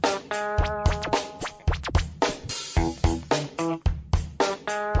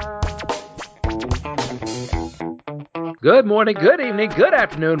Good morning, good evening, good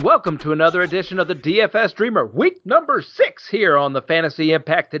afternoon. Welcome to another edition of the DFS Dreamer, week number 6 here on the Fantasy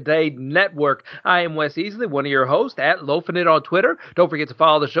Impact Today Network. I am Wes Easley, one of your hosts at Loafing It on Twitter. Don't forget to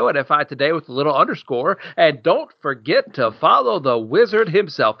follow the show at FI Today with a little underscore. And don't forget to follow the wizard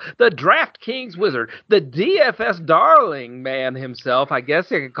himself, the DraftKings wizard, the DFS darling man himself. I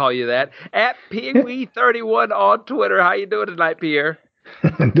guess I could call you that, at PeeWee31 on Twitter. How you doing tonight, Pierre?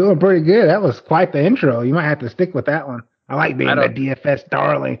 Doing pretty good. That was quite the intro. You might have to stick with that one. I like I being the don't DFS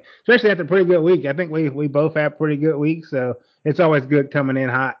darling, especially after a pretty good week. I think we both have pretty good weeks, so it's always good coming in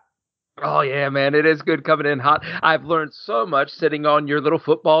hot. Oh, yeah, man. It is good coming in hot. I've learned so much sitting on your little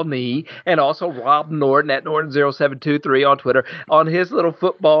football knee, and also Rob Norton at Norton0723 on Twitter on his little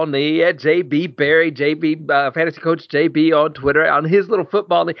football knee, at JB Barry, JB Fantasy Coach JB on Twitter on his little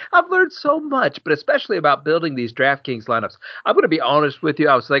football knee. I've learned so much, but especially about building these DraftKings lineups. I'm going to be honest with you.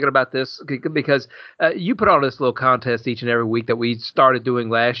 I was thinking about this because you put on this little contest each and every week that we started doing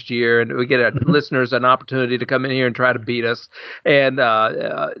last year, and we get listeners an opportunity to come in here and try to beat us. And,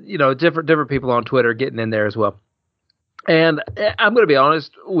 different people on Twitter getting in there as well. And I'm going to be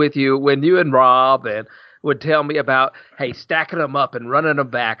honest with you, when you and Rob and would tell me about, hey, stacking them up and running them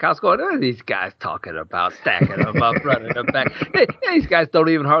back, I was going, what are these guys talking about, stacking them up, running them back? These guys don't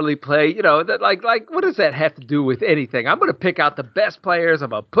even hardly play, like what does that have to do with anything? I'm going to pick out the best players. I'm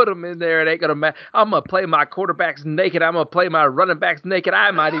going to put them in there. It ain't going to matter. I'm going to play my quarterbacks naked. I'm going to play my running backs naked.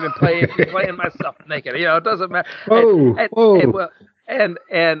 I might even play playing myself naked. It doesn't matter. Whoa.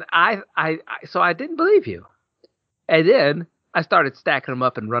 So I didn't believe you. And then I started stacking them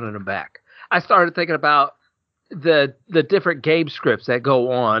up and running them back. I started thinking about the different game scripts that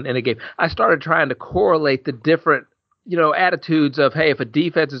go on in a game. I started trying to correlate the different, attitudes of, hey, if a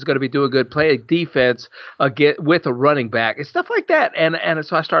defense is going to be doing good, play a defense with a running back and stuff like that. And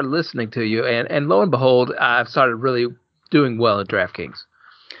so I started listening to you, and lo and behold, I've started really doing well at DraftKings.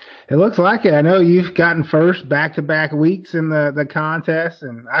 It looks like it. I know you've gotten first back-to-back weeks in the contest,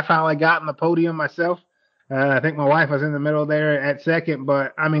 and I finally got in the podium myself. I think my wife was in the middle there at second,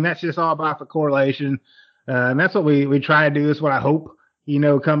 but I mean that's just all about the correlation, and that's what we try to do. Is what I hope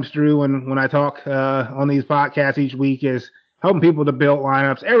comes through when I talk on these podcasts each week is helping people to build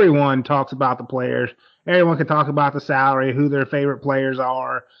lineups. Everyone talks about the players. Everyone can talk about the salary, who their favorite players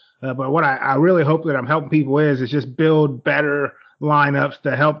are, but what I really hope that I'm helping people is just build better lineups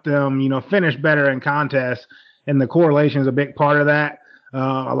to help them finish better in contests, and the correlation is a big part of that.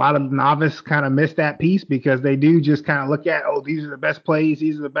 A lot of novice kind of miss that piece because they do just kind of look at, oh, these are the best plays,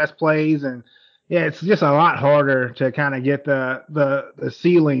 and yeah, it's just a lot harder to kind of get the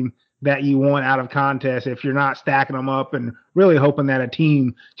ceiling that you want out of contests if you're not stacking them up and really hoping that a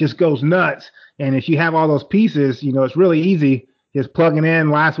team just goes nuts. And if you have all those pieces, it's really easy just plugging in.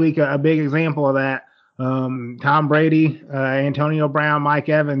 Last week, a big example of that. Tom Brady, Antonio Brown, Mike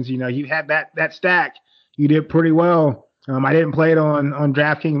Evans. You had that stack. You did pretty well. I didn't play it on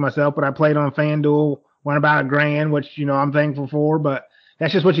DraftKings myself, but I played on FanDuel, won about $1,000, which I'm thankful for. But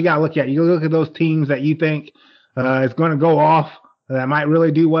that's just what you got to look at. You look at those teams that you think is going to go off that might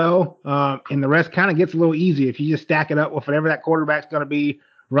really do well, and the rest kind of gets a little easy if you just stack it up with whatever that quarterback's going to be.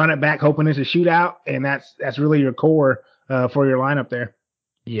 Run it back, hoping it's a shootout, and that's really your core for your lineup there.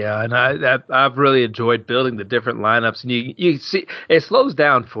 Yeah, and I've really enjoyed building the different lineups, and you see it slows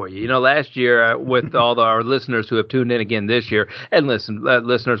down for you. Last year with all our listeners who have tuned in again this year, and listen,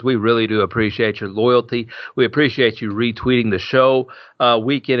 listeners, we really do appreciate your loyalty. We appreciate you retweeting the show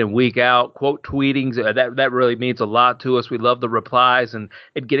week in and week out, quote tweeting. That really means a lot to us. We love the replies and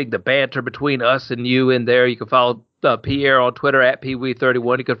getting the banter between us and you in there. You can follow Pierre on Twitter at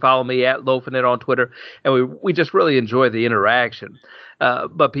PeeWee31. You can follow me at Loafing It on Twitter, and we just really enjoy the interaction.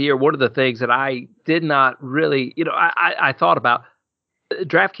 But Pierre, one of the things that I did not really, I thought about,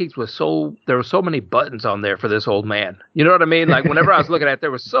 DraftKings there were so many buttons on there for this old man. You know what I mean? Like whenever I was looking at it,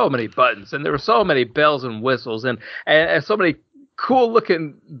 there were so many buttons and there were so many bells and whistles and so many cool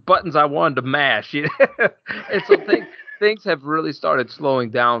looking buttons I wanted to mash. And so things have really started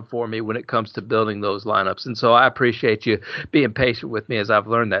slowing down for me when it comes to building those lineups. And so I appreciate you being patient with me as I've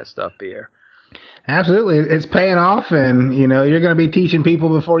learned that stuff, Pierre. Absolutely, it's paying off, and you're going to be teaching people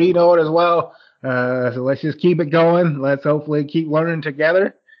before you know it as well. So let's just keep it going. Let's hopefully keep learning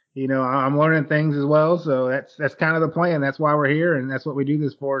together. I'm learning things as well, so that's kind of the plan. That's why we're here, and that's what we do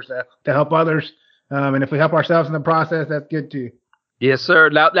this for, to help others. And if we help ourselves in the process, that's good too. Yes, sir.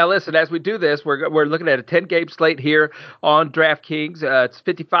 Now, listen. As we do this, we're looking at a 10-game slate here on DraftKings. It's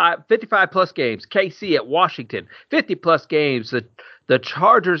 55 plus games. KC at Washington, 50 plus games. The the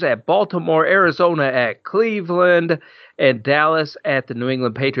Chargers at Baltimore, Arizona at Cleveland, and Dallas at the New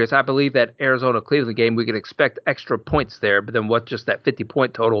England Patriots. I believe that Arizona-Cleveland game, we could expect extra points there, but then what just that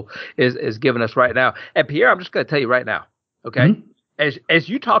 50-point total is giving us right now. And Pierre, I'm just going to tell you right now, okay? Mm-hmm. As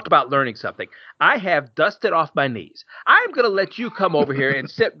you talked about learning something, I have dusted off my knees. I'm going to let you come over here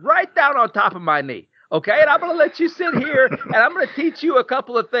and sit right down on top of my knee. Okay, and I'm going to let you sit here, and I'm going to teach you a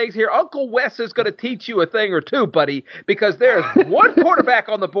couple of things here. Uncle Wes is going to teach you a thing or two, buddy, because there's one quarterback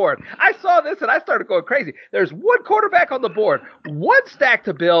on the board. I saw this, and I started going crazy. There's one quarterback on the board, one stack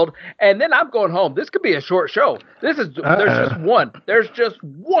to build, and then I'm going home. This could be a short show. There's just one. There's just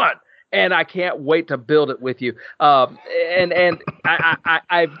one. And I can't wait to build it with you. And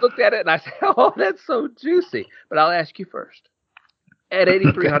I've looked at it, and I said, oh, that's so juicy. But I'll ask you first. At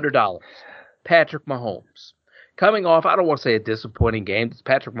 $8,300. Patrick Mahomes. Coming off, I don't want to say a disappointing game. Does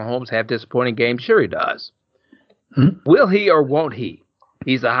Patrick Mahomes have disappointing games? Sure he does. Mm-hmm. Will he or won't he?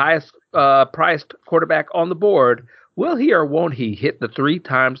 He's the highest priced quarterback on the board. Will he or won't he hit the 3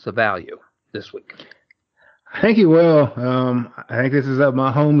 times the value this week? I think he will. I think this is a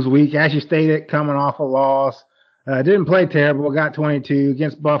Mahomes week. As you stated, coming off a loss. Didn't play terrible. Got 22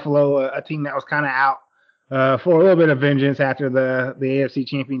 against Buffalo, a team that was kind of out for a little bit of vengeance after the AFC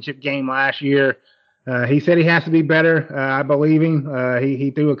Championship game last year. He said he has to be better. I believe him.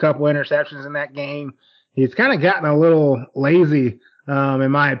 He threw a couple interceptions in that game. He's kind of gotten a little lazy,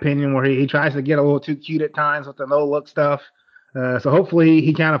 in my opinion, where he tries to get a little too cute at times with the no-look stuff. So hopefully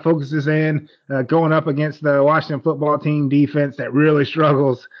he kind of focuses in going up against the Washington football team defense that really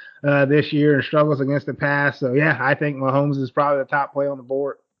struggles this year and struggles against the pass. So, yeah, I think Mahomes is probably the top play on the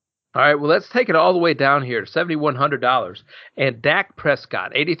board. All right, well, let's take it all the way down here to $7,100. And Dak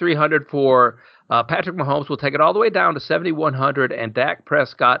Prescott, $8,300 for Patrick Mahomes. We'll take it all the way down to $7,100 and Dak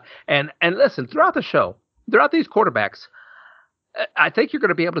Prescott. And listen, throughout the show, throughout these quarterbacks, I think you're going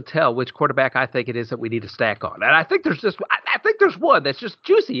to be able to tell which quarterback I think it is that we need to stack on. And I think there's one that's just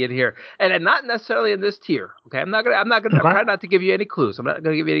juicy in here, and not necessarily in this tier. Okay, I'm trying not to give you any clues. I'm not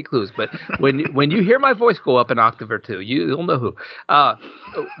going to give you any clues. But when you hear my voice go up an octave or two, you'll know who.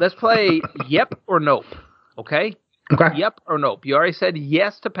 Let's play Yep or Nope. Okay. Okay. Yep or nope. You already said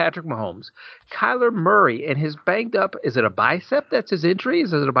yes to Patrick Mahomes. Kyler Murray and his banged up. Is it a bicep that's his injury?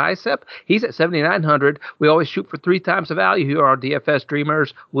 Is it a bicep? He's at 7,900. We always shoot for 3 times the value here on DFS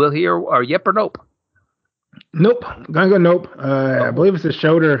Dreamers. Will he or yep or nope? Nope. I'm going to go nope. I believe it's a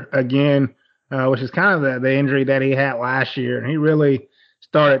shoulder again, which is kind of the injury that he had last year. And he really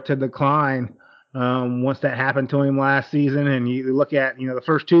started to decline once that happened to him last season. And you look at, the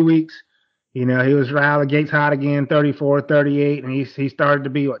first 2 weeks, he was right out of the gates hot again, 34, 38, and he started to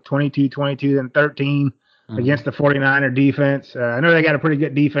be, 22, then 13 against the 49er defense. I know they got a pretty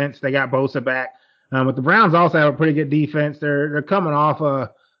good defense. They got Bosa back. But the Browns also have a pretty good defense. They're coming off a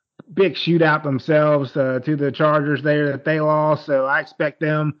big shootout themselves to the Chargers there that they lost. So I expect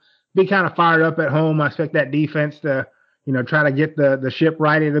them to be kind of fired up at home. I expect that defense to, try to get the ship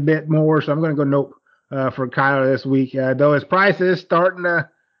righted a bit more. So I'm going to go nope for Kyler this week. Though his price is starting to,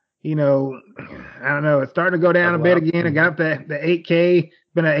 I don't know. It's starting to go down a bit again. It got up to the 8K.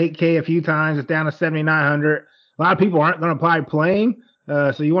 Been at 8K a few times. It's down to 7,900. A lot of people aren't going to apply playing.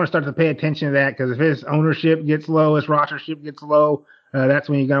 So you want to start to pay attention to that because if his ownership gets low, his rostership gets low, that's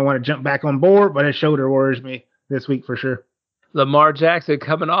when you're going to want to jump back on board. But his shoulder worries me this week for sure. Lamar Jackson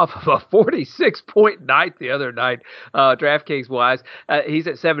coming off of a 46-point night the other night, DraftKings-wise. He's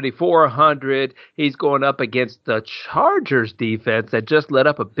at 7,400. He's going up against the Chargers defense that just let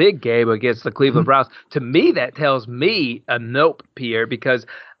up a big game against the Cleveland Browns. To me, that tells me a nope, Pierre, because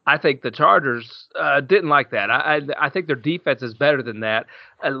I think the Chargers didn't like that. I think their defense is better than that.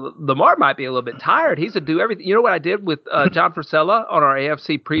 Lamar might be a little bit tired. He's a do everything. You know what I did with John Frisella on our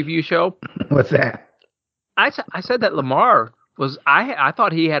AFC preview show? What's that? I said that Lamar I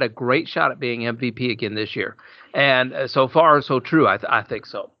thought he had a great shot at being MVP again this year, and so far so true. I think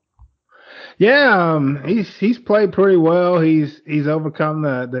so. Yeah, he's played pretty well. He's overcome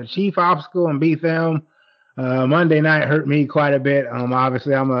the chief obstacle and beat them. Monday night hurt me quite a bit.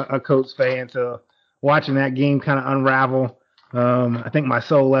 Obviously I'm a Colts fan, so watching that game kind of unravel. I think my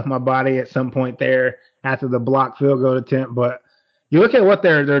soul left my body at some point there after the blocked field goal attempt, but. You look at what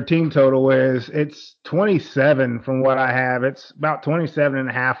their team total is, it's 27 from what I have. It's about 27 and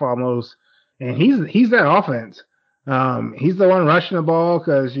a half almost. And he's that offense. He's the one rushing the ball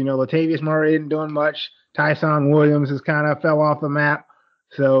because, Latavius Murray isn't doing much. Tyson Williams has kind of fell off the map.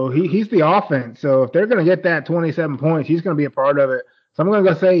 So he's the offense. So if they're going to get that 27 points, he's going to be a part of it. So I'm going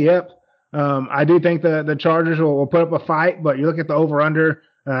to go say, yep. I do think the Chargers will put up a fight, but you look at the over-under.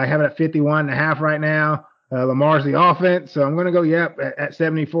 I have it at 51 and a half right now. Lamar's the offense, so I'm going to go at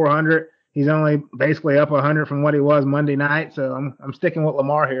 7,400. He's only basically up 100 from what he was Monday night, so I'm sticking with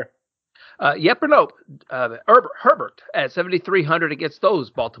Lamar here. Yep or nope? Herbert at 7,300 against those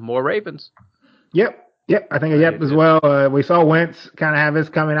Baltimore Ravens. Yep. I think a yep as well. We saw Wentz kind of have his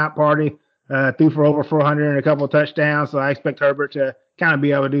coming out party, threw for over 400 and a couple of touchdowns, so I expect Herbert to kind of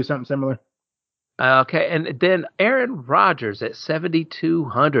be able to do something similar. Okay, and then Aaron Rodgers at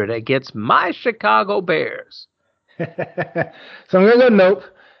 7,200 against my Chicago Bears. So I'm going to go nope,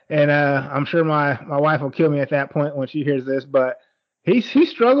 and I'm sure my wife will kill me at that point when she hears this, but he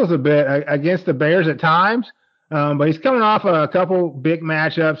struggles a bit against the Bears at times. But he's coming off a couple big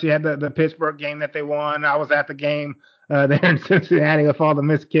matchups. He had the Pittsburgh game that they won. I was at the game there in Cincinnati with all the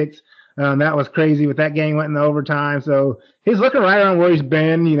missed kicks. That was crazy, but that game went in overtime. So he's looking right around where he's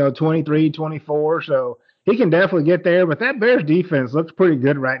been, 23, 24. So he can definitely get there. But that Bears defense looks pretty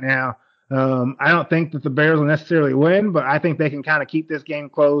good right now. I don't think that the Bears will necessarily win, but I think they can kind of keep this game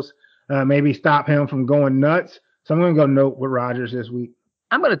close, maybe stop him from going nuts. So I'm going to go nope with Rodgers this week.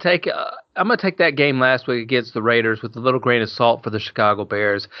 I'm going to take that game last week against the Raiders with a little grain of salt for the Chicago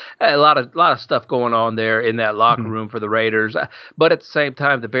Bears. A lot of stuff going on there in that locker room for the Raiders, but at the same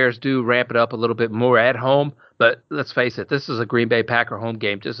time, the Bears do ramp it up a little bit more at home. But let's face it, this is a Green Bay Packer home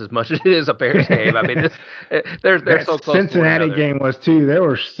game just as much as it is a Bears game. I mean, they're so close. Cincinnati game was too. There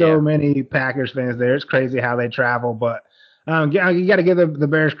were so many Packers fans there. It's crazy how they travel, but. You got to give the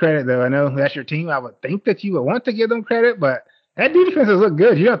Bears credit, though. I know that's your team. I would think that you would want to give them credit, but that defense has looked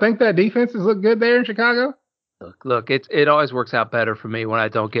good. You don't think that defense has looked good there in Chicago? Look, it always works out better for me when I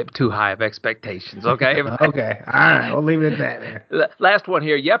don't get too high of expectations, okay? Okay, all right, we'll leave it at that. Last one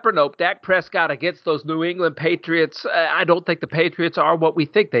here, yep or nope, Dak Prescott against those New England Patriots. I don't think the Patriots are what we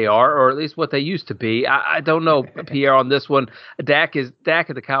think they are, or at least what they used to be. I don't know, Pierre, on this one. Dak and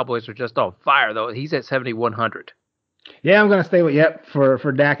the Cowboys are just on fire, though. He's at 7,100. Yeah, I'm going to stay with yep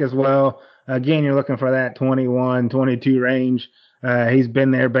for Dak as well. Again, you're looking for that 21, 22 range. He's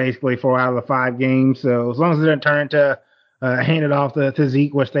been there basically 4 out of the 5 games. So as long as it doesn't turn into hand it off to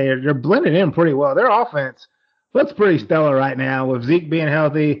Zeke, which they're blending in pretty well. Their offense looks pretty stellar right now with Zeke being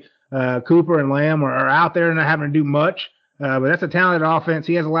healthy. Cooper and Lamb are out there and not having to do much. But that's a talented offense.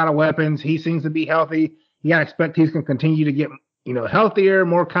 He has a lot of weapons. He seems to be healthy. You got to expect he's going to continue to get healthier,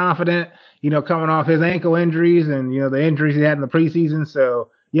 more confident, coming off his ankle injuries and, the injuries he had in the preseason. So,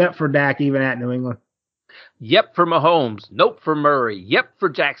 yep for Dak even at New England. Yep for Mahomes. Nope for Murray. Yep for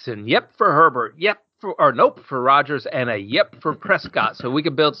Jackson. Yep for Herbert. Nope for Rodgers, and a yep for Prescott. So we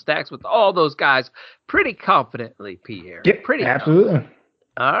can build stacks with all those guys pretty confidently, Pierre. Yep, pretty absolutely. Confident.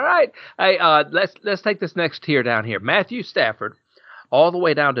 All right. Hey, let's take this next tier down here. Matthew Stafford, all the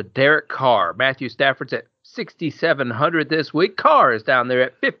way down to Derek Carr. Matthew Stafford's at 6,700 this week. Carr is down there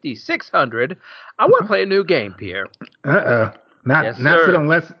at 5,600. I want to play a new game, Pierre. Not sit on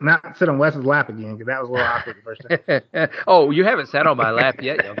Wes's lap again, because that was a little awkward the first time. Oh, you haven't sat on my lap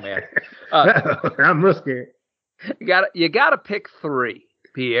yet, young man. I'm real scared. You gotta pick 3,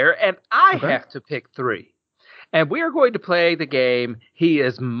 Pierre, and I have to pick 3. And we are going to play the game He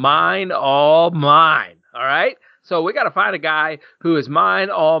Is Mine, All Mine. All right? So we got to find a guy who is mine,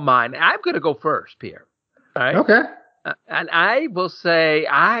 all mine. I'm going to go first, Pierre. All right? Okay. And I will say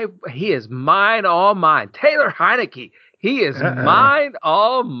he is mine, all mine. Taylor Heinicke. He is mine,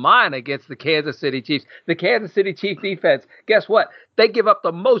 all mine against the Kansas City Chiefs. The Kansas City Chiefs defense, guess what? They give up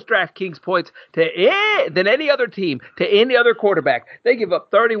the most DraftKings points than any other team to any other quarterback. They give up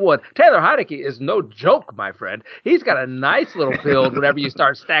 31. Taylor Heinicke is no joke, my friend. He's got a nice little build whenever you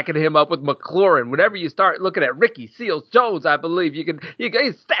start stacking him up with McLaurin. Whenever you start looking at Ricky Seals-Jones, I believe you can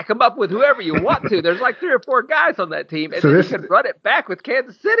stack him up with whoever you want to. There's like 3 or 4 guys on that team, and so you can run it back with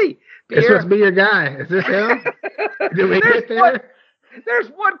Kansas City. This must be your guy. Is this him? Did we get there? There's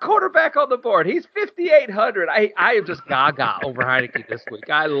one quarterback on the board. He's 5,800. I am just gaga over Heinicke this week.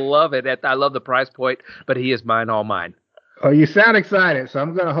 I love it. I love the price point, but he is mine, all mine. Oh, you sound excited, so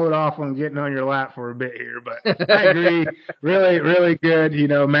I'm going to hold off on getting on your lap for a bit here. But I agree. Really, really good,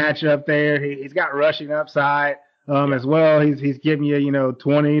 matchup there. He's got rushing upside as well. He's giving you,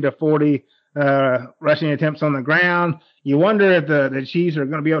 20 to 40 rushing attempts on the ground. You wonder if the Chiefs are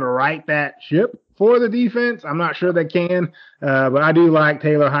going to be able to right that ship for the defense. I'm not sure they can, but I do like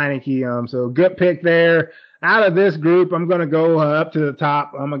Taylor Heinicke. So good pick there. Out of this group, I'm going to go up to the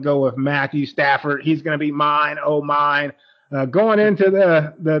top. I'm going to go with Matthew Stafford. He's going to be mine, oh mine. Going into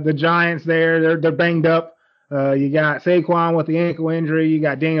the Giants there, they're banged up. You got Saquon with the ankle injury. You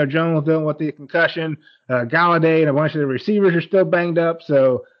got Daniel Jones dealing with the concussion. Galladay and a bunch of the receivers are still banged up.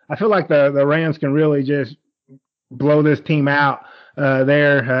 So I feel like the Rams can really just blow this team out.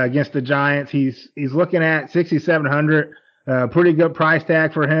 there against the Giants. He's looking at 6,700. Pretty good price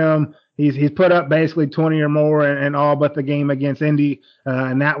tag for him. He's put up basically 20 or more in all but the game against Indy.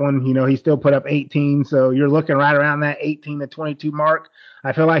 And that one, he still put up 18. So you're looking right around that 18 to 22 mark.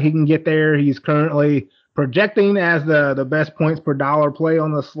 I feel like he can get there. He's currently projecting as the best points per dollar play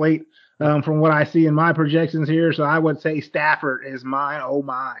on the slate from what I see in my projections here. So I would say Stafford is mine. Oh,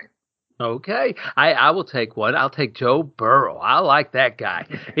 mine. Okay, I will take one. I'll take Joe Burrow. I like that guy.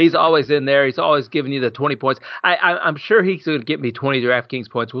 He's always in there. He's always giving you the 20 points. I'm sure he's going to get me 20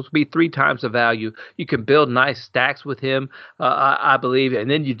 DraftKings points, which will be 3 times the value. You can build nice stacks with him, I believe. And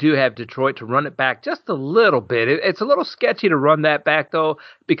then you do have Detroit to run it back just a little bit. It's a little sketchy to run that back, though,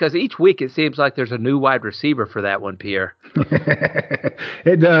 because each week it seems like there's a new wide receiver for that one, Pierre.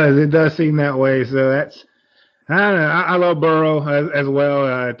 It does. It does seem that way. So that's I don't know. I love Burrow as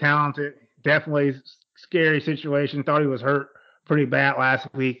well. Talented, definitely scary situation. Thought he was hurt pretty bad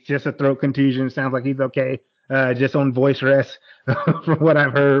last week. Just a throat contusion. Sounds like he's okay. Just on voice rest from what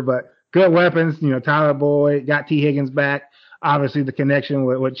I've heard. But good weapons. Tyler Boyd got T. Higgins back. Obviously, the connection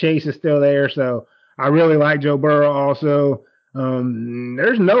with Chase is still there. So I really like Joe Burrow also.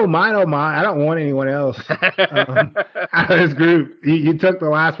 There's no mine on mine. I don't want anyone else out of this group. You took the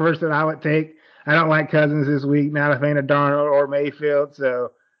last person I would take. I don't like Cousins this week. Not a fan of Darnold or Mayfield.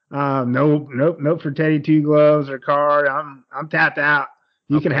 So nope for Teddy Two Gloves or Card. I'm tapped out.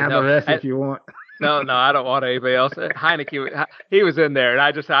 You can have the rest if you want. No, I don't want anybody else. Heineke, he was in there, and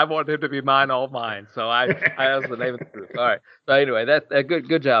I wanted him to be mine, all mine. So I was the name of the group. All right. So anyway, that's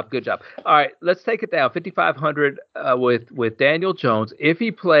good job. All right, let's take it down. 5,500 with Daniel Jones. If he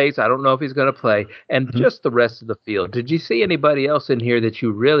plays, I don't know if he's going to play, and just the rest of the field. Did you see anybody else in here that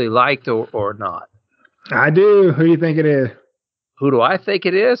you really liked or not? I do. Who do you think it is? Who do I think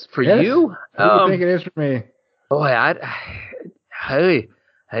it is for you? Who do you think it is for me? Boy,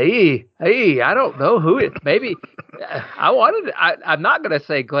 Hey, I don't know who it. Maybe I'm not going to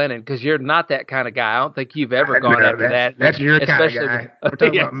say Glennon because you're not that kind of guy. I don't think you've ever gone after that. That's your kind of guy. We're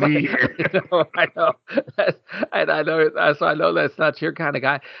talking about me here. I know. So I know that's not your kind of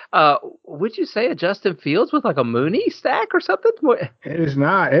guy. Would you say a Justin Fields with like a Mooney stack or something? It is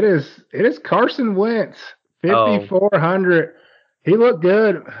not. It is Carson Wentz, 5,400. He looked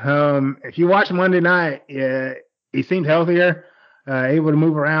good. If you watch Monday night, he seemed healthier. Able to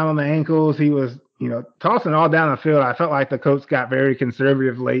move around on the ankles. He was, tossing all down the field. I felt like the Colts got very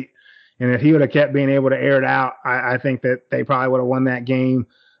conservative late. And if he would have kept being able to air it out, I think that they probably would have won that game.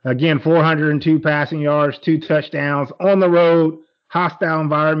 Again, 402 passing yards, 2 touchdowns on the road, hostile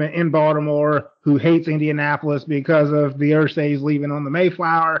environment in Baltimore, who hates Indianapolis because of the Irsay's leaving on the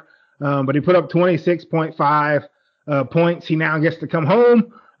Mayflower. But he put up 26.5 points. He now gets to come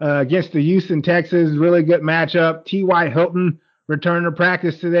home against the Houston Texans. Really good matchup. T.Y. Hilton returned to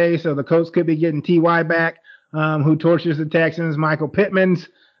practice today, so the Colts could be getting T.Y. back, who tortures the Texans. Michael Pittman's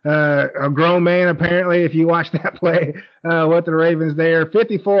a grown man, apparently, if you watch that play with the Ravens there.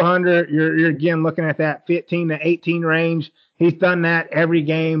 5,400, you're again looking at that 15 to 18 range. He's done that every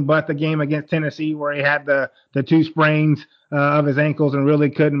game but the game against Tennessee where he had the 2 sprains of his ankles and really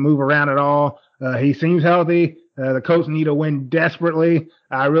couldn't move around at all. He seems healthy. The Colts need a win desperately.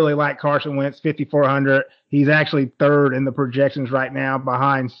 I really like Carson Wentz, 5,400. He's actually third in the projections right now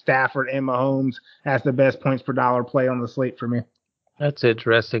behind Stafford and Mahomes as the best points per dollar play on the slate for me. That's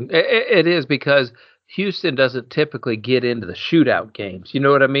interesting. It is because Houston doesn't typically get into the shootout games. You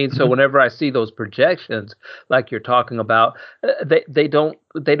know what I mean? So whenever I see those projections, like you're talking about, they don't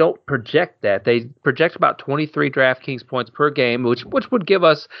project that. They project about 23 DraftKings points per game, which would give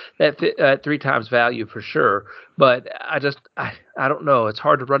us that 3 times value for sure. But I don't know. It's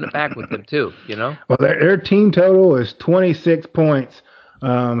hard to run it back with them too. Well, their team total is 26 points.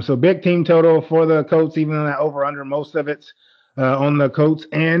 So big team total for the Colts, even on that over under. Most of it's on the Colts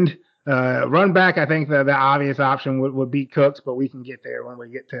end. Run back, I think the obvious option would be Cooks, but we can get there when we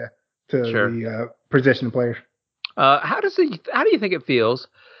get to sure. the position players. How do you think it feels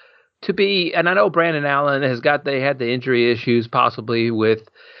to be? And I know Brandon Allen they had the injury issues possibly with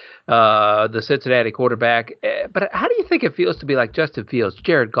the Cincinnati quarterback, but how do you think it feels to be like Justin Fields,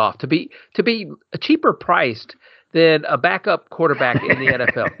 Jared Goff, to be cheaper priced than a backup quarterback in the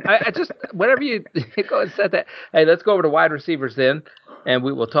NFL? I just, whenever you go and said that, hey, let's go over to wide receivers then, and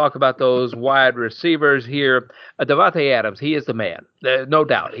we will talk about those wide receivers here. Davante Adams, he is the man, no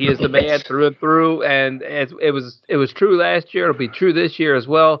doubt. He is the man through and through, and it was true last year. It'll be true this year as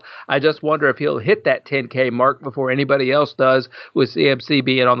well. I just wonder if he'll hit that 10K mark before anybody else does, with CMC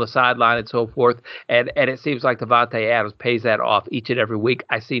being on the sideline and so forth. And it seems like Davante Adams pays that off each and every week.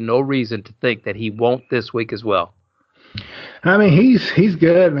 I see no reason to think that he won't this week as well. I mean, he's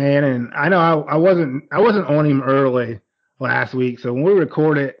good, man, and I know I wasn't on him early last week, so when we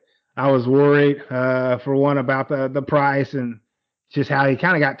recorded, I was worried for one about the price and just how he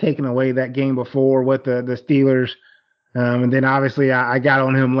kind of got taken away that game before with the Steelers. And then obviously I got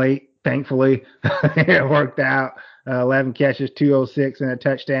on him late. Thankfully, it worked out. 11 catches, 206, and a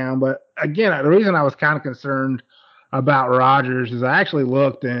touchdown. But again, the reason I was kind of concerned about Rodgers is I actually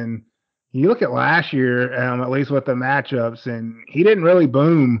looked, and you look at last year, at least with the matchups, and he didn't really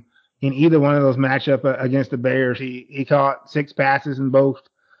boom in either one of those matchups against the Bears. He caught 6 passes in both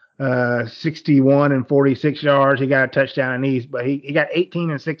 61 and 46 yards. He got a touchdown in each, but he got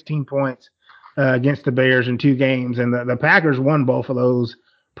 18 and 16 points against the Bears in 2 games, and the Packers won both of those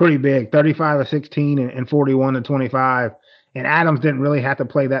pretty big, 35-16 and 41-25. And Adams didn't really have to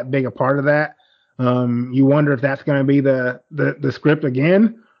play that big a part of that. You wonder if that's going to be the script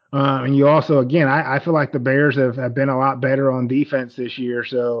again. And you also, again, I feel like the Bears have been a lot better on defense this year.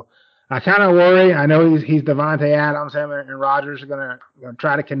 So I kind of worry. I know he's Devontae Adams. Him and Rodgers are going to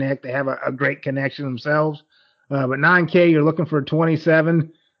try to connect. They have a great connection themselves. But 9K, you're looking for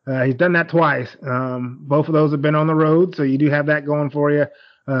 27. He's done that twice. Both of those have been on the road, so you do have that going for you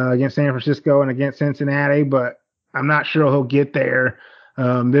against San Francisco and against Cincinnati. But I'm not sure he'll get there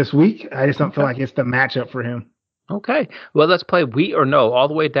this week. I just don't feel like it's the matchup for him. Okay. Well, let's play we or no all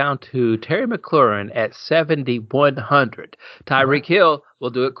the way down to Terry McLaurin at 7,100. Tyreek Hill,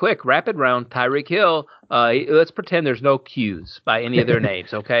 we'll do it quick. Rapid round. Tyreek Hill, let's pretend there's no Q's by any of their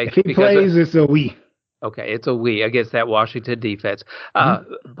names, okay? If he plays, it's a we. Okay, it's a we against that Washington defense.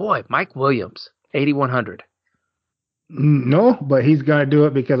 Boy, Mike Williams, 8,100. No, but he's going to do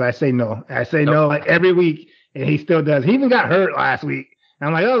it because I say no. I say no like every week, and he still does. He even got hurt last week.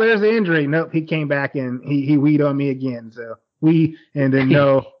 I'm like, oh, there's the injury. Nope, he came back and he weed on me again. So and then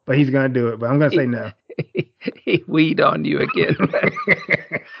no, but he's going to do it. But I'm going to say no. He weed on you again.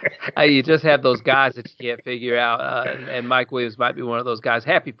 You just have those guys that you can't figure out, and Mike Williams might be one of those guys.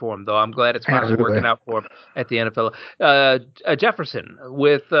 Happy for him, though. I'm glad it's finally working out for him at the NFL. Jefferson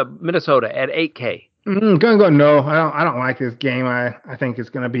with Minnesota at 8K. Gonna go no. I don't like this game. I think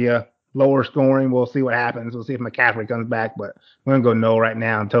it's gonna be a lower scoring. We'll see what happens. We'll see if McCaffrey comes back, but we're gonna go no right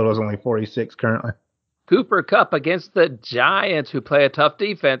now. Total's only 46 currently. Cooper Kupp against the Giants, who play a tough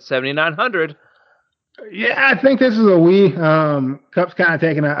defense, 7,900. Yeah, I think this is a we. Kupp's kind of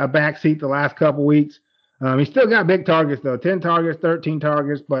taking a back seat the last couple weeks. He still got big targets though, 10 targets, 13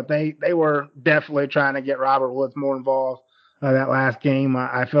 targets, but they were definitely trying to get Robert Woods more involved that last game.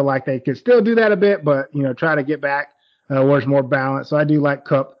 I feel like they could still do that a bit, but try to get back where it's more balanced. So I do like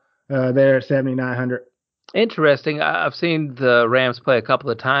Kupp there at 7,900. Interesting. I've seen the Rams play a couple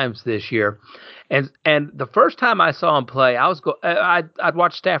of times this year, and the first time I saw him play, I'd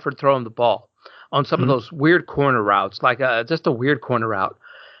watch Stafford throw him the ball on some of those weird corner routes, like just a weird corner route.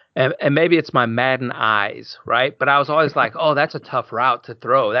 And maybe it's my Madden eyes, right? But I was always like, oh, that's a tough route to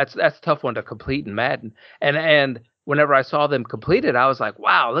throw. That's a tough one to complete in Madden. And whenever I saw them complete it, I was like,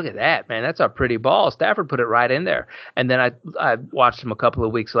 wow, look at that, man. That's a pretty ball. Stafford put it right in there. And then I watched them a couple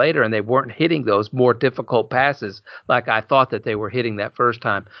of weeks later, and they weren't hitting those more difficult passes like I thought that they were hitting that first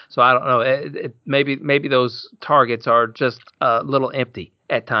time. So I don't know. Maybe those targets are just a little empty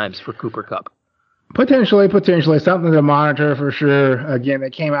at times for Cooper Kupp. Potentially something to monitor for sure. Again, they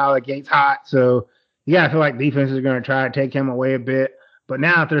came out of the gates hot, so I feel like defenses are going to try to take him away a bit. But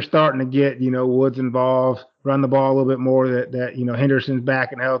now if they're starting to get Woods involved, run the ball a little bit more, that Henderson's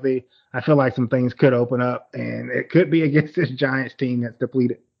back and healthy, I feel like some things could open up, and it could be against this Giants team that's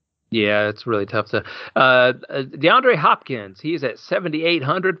depleted. Yeah, it's really tough to. DeAndre Hopkins, he's at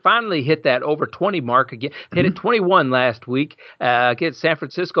 7,800. Finally hit that over 20 mark again. Hit it 21 last week against San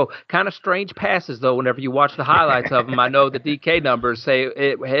Francisco. Kind of strange passes though. Whenever you watch the highlights of them, I know the DK numbers say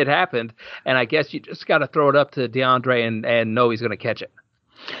it happened, and I guess you just got to throw it up to DeAndre and know he's going to catch it.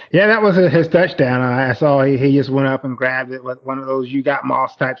 Yeah, that was his touchdown. I saw he just went up and grabbed it with one of those you got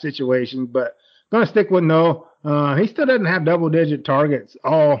Moss type situations. But going to stick with no. He still doesn't have double-digit targets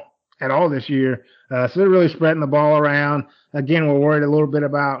at all this year. So they're really spreading the ball around. Again, we're worried a little bit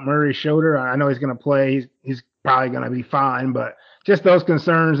about Murray's shoulder. I know he's going to play. He's probably going to be fine, but just those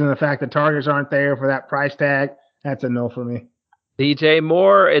concerns and the fact that targets aren't there for that price tag, that's a no for me. DJ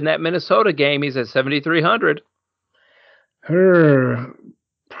Moore in that Minnesota game, he's at 7,300.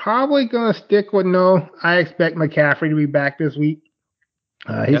 Probably going to stick with no. I expect McCaffrey to be back this week.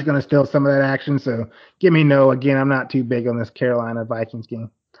 He's going to steal some of that action, so give me no. Again, I'm not too big on this Carolina Vikings game.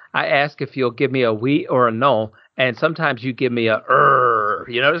 I ask if you'll give me a we or a no, and sometimes you give me a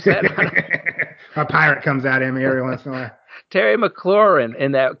You notice that? A pirate comes out in me every once in a while. Terry McLaurin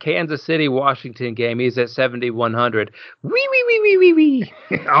in that Kansas City Washington game. He's at 7,100. Wee wee wee wee wee wee.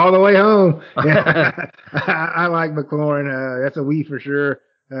 All the way home. Yeah, I like McLaurin. That's a wee for sure.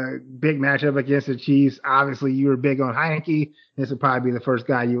 Big matchup against the Chiefs. Obviously, you were big on Heineke. This would probably be the first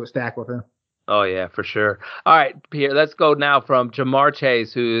guy you would stack with him. Oh, yeah, for sure. All right, Pierre, let's go now from Jamar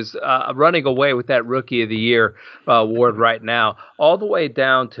Chase, who's running away with that Rookie of the Year award right now, all the way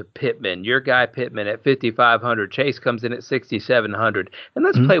down to Pittman, your guy Pittman at 5,500. Chase comes in at 6,700. And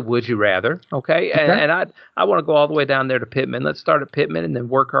let's play Would You Rather, okay? And I want to go all the way down there to Pittman. Let's start at Pittman and then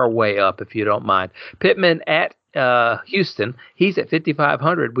work our way up, if you don't mind. Pittman at Houston, he's at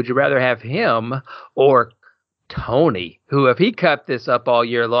 5,500. Would you rather have him or Tony, who, if he kept this up all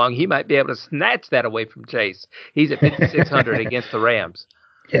year long, he might be able to snatch that away from Chase? He's at 5,600 against the Rams.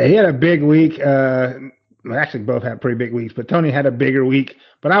 Yeah, he had a big week. Actually, both had pretty big weeks, but Tony had a bigger week.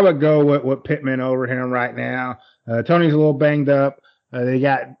 But I would go with Pittman over him right now. Tony's a little banged up. They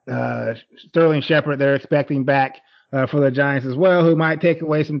got Sterling Shepard they're expecting back for the Giants as well, who might take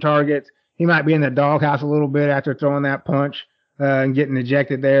away some targets. He might be in the doghouse a little bit after throwing that punch. And getting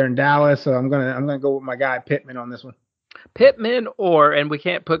ejected there in Dallas, so I'm gonna go with my guy Pittman on this one. Pittman, and we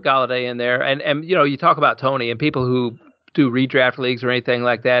can't put Golladay in there. And you talk about Tony and people who do redraft leagues or anything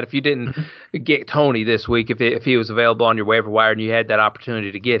like that. If you didn't get Tony this week, if he was available on your waiver wire and you had that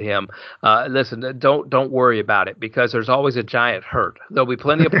opportunity to get him, listen, don't worry about it because there's always a giant hurt. There'll be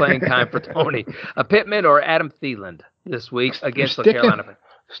plenty of playing time for Tony. Pittman or Adam Thielen this week against the Carolina.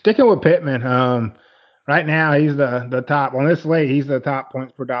 Sticking with Pittman. Right now, he's the top on this slate. He's the top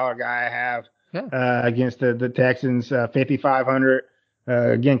points per dollar guy I have against the Texans, 5,500.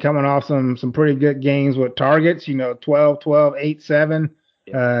 Again, coming off some pretty good games with targets. 12, 8, 7.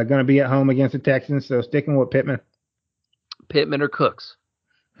 Going to be at home against the Texans. So sticking with Pittman. Pittman or Cooks?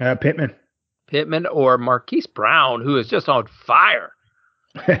 Pittman. Pittman or Marquise Brown, who is just on fire.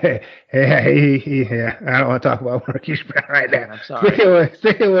 Yeah, I don't want to talk about Marquise Brown right now. I'm sorry.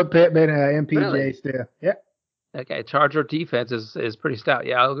 Sticking with Pittman, MPJ really? Still. Yeah. Okay, Charger defense is pretty stout.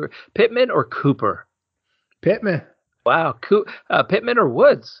 Yeah, I'll agree. Pittman or Cooper? Pittman. Wow. Pittman or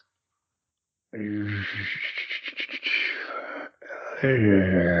Woods? Pittman.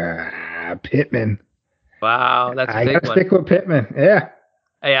 Wow, that's a big one. I got to stick with Pittman. Yeah.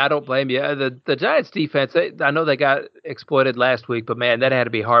 Hey, I don't blame you. The Giants defense, I know they got exploited last week, but man, that had to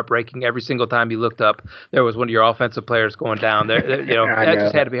be heartbreaking. Every single time you looked up, there was one of your offensive players going down. That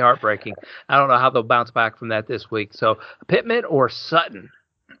just had to be heartbreaking. I don't know how they'll bounce back from that this week. So Pittman or Sutton?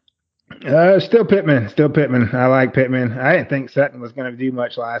 Still Pittman. I like Pittman. I didn't think Sutton was going to do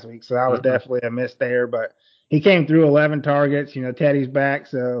much last week, so that was definitely a miss there. But he came through 11 targets. Teddy's back,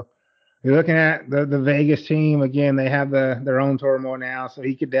 so you're looking at the Vegas team. Again, they have their own turmoil now, so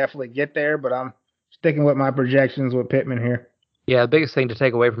he could definitely get there. But I'm sticking with my projections with Pittman here. Yeah, the biggest thing to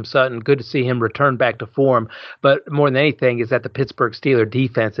take away from Sutton, good to see him return back to form. But more than anything is that the Pittsburgh Steelers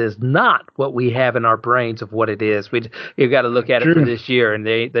defense is not what we have in our brains of what it is. You've got to look at it for this year, and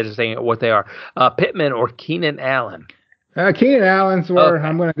they just ain't what they are. Pittman or Keenan Allen? Keenan Allen's where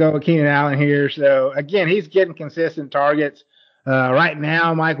I'm going to go with Keenan Allen here. So, again, he's getting consistent targets. Right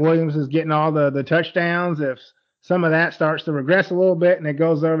now, Mike Williams is getting all the touchdowns. If some of that starts to regress a little bit and it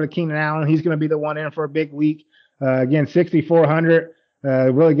goes over to Keenan Allen, he's going to be the one in for a big week. Again, 6,400,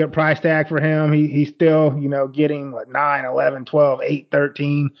 really good price tag for him. He's still, getting 9, 11, 12, 8,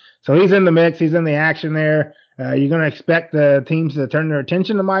 13. So he's in the mix. He's in the action there. You're going to expect the teams to turn their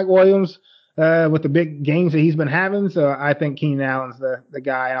attention to Mike Williams with the big games that he's been having. So I think Keenan Allen's the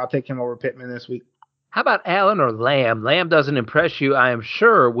guy, and I'll take him over Pittman this week. How about Allen or Lamb? Lamb doesn't impress you, I am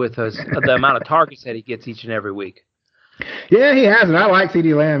sure, with the amount of targets that he gets each and every week. Yeah, he hasn't. I like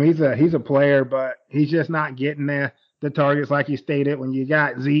CeeDee Lamb. He's a player, but he's just not getting the targets like you stated. When you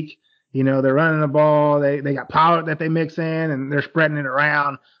got Zeke, they're running the ball. They got Pollard that they mix in, and they're spreading it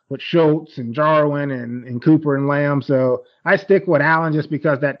around with Schultz and Jarwin and Cooper and Lamb. So I stick with Allen just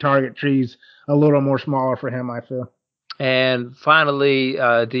because that target tree's a little more smaller for him, I feel. And finally,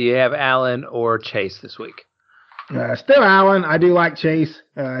 do you have Allen or Chase this week? Still Allen. I do like Chase.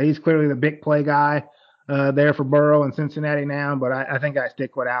 He's clearly the big play guy there for Burrow in Cincinnati now, but I think I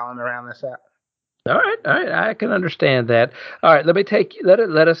stick with Allen around this app. All right. I can understand that. All right, let me take you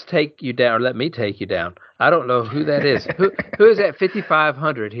down. Let me take you down. I don't know who that is. who is at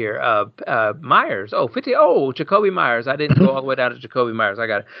 5,500 here? Myers. Oh, 50. Oh, Jacoby Myers. I didn't go all the way down to Jacoby Myers. I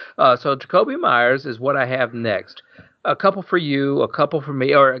got it. So Jacoby Myers is what I have next. A couple for you, a couple for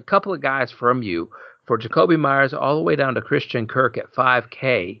me, or a couple of guys from you for Jacoby Myers all the way down to Christian Kirk at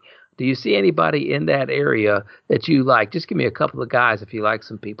 5K. Do you see anybody in that area that you like? Just give me a couple of guys if you like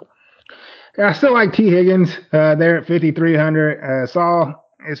some people. I still like T. Higgins there at 5,300. Saw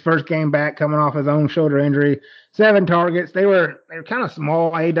his first game back coming off his own shoulder injury. 7 targets. They were kind of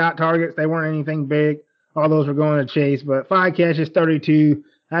small A dot targets. They weren't anything big. All those were going to Chase, but 5 catches, 32.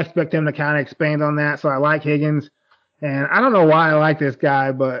 I expect him to kind of expand on that. So I like Higgins. And I don't know why I like this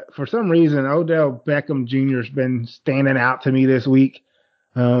guy, but for some reason, Odell Beckham Jr. has been standing out to me this week.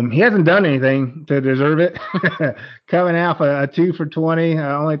 He hasn't done anything to deserve it. Coming off a 2 for 20,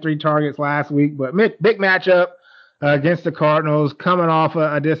 only 3 targets last week, but big matchup against the Cardinals. Coming off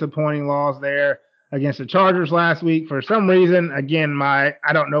a disappointing loss there against the Chargers last week. For some reason, again, I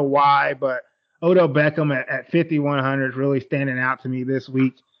don't know why, but Odell Beckham at 5,100 is really standing out to me this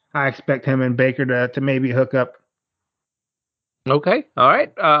week. I expect him and Baker to maybe hook up. Okay. All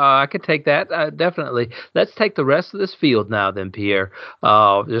right. I could take that. Definitely. Let's take the rest of this field now, then, Pierre.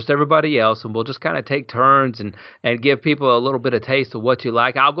 Just everybody else, and we'll just kind of take turns and give people a little bit of taste of what you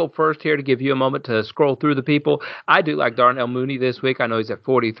like. I'll go first here to give you a moment to scroll through the people. I do like Darnell Mooney this week. I know he's at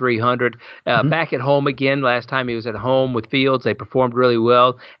 4,300. Back at home again. Last time he was at home with Fields, they performed really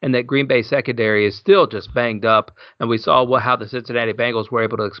well, and that Green Bay secondary is still just banged up. And we saw how the Cincinnati Bengals were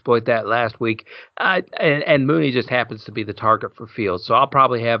able to exploit that last week. And Mooney just happens to be the target for Fields. So I'll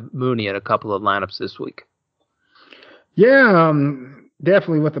probably have Mooney in a couple of lineups this week. Yeah,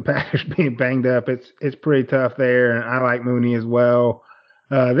 definitely with the Packers being banged up, it's pretty tough there, and I like Mooney as well.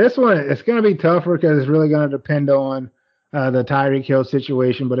 This one, it's going to be tougher because it's really going to depend on the Tyreek Hill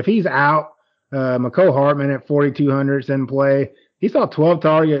situation. But if he's out, McCole Hartman at 4,200 is in play. He saw 12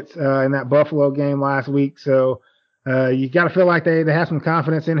 targets in that Buffalo game last week, so you got to feel like they have some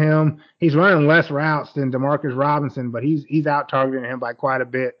confidence in him. He's running less routes than Demarcus Robinson, but he's out targeting him by quite a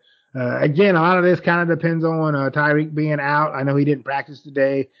bit. Again, a lot of this kind of depends on Tyreek being out. I know he didn't practice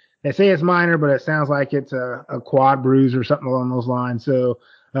today. They say it's minor, but it sounds like it's a quad bruise or something along those lines. So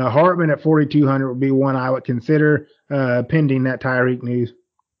Hartman at 4,200 would be one I would consider pending that Tyreek news.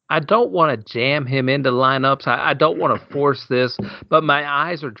 I don't want to jam him into lineups. I don't want to force this, but my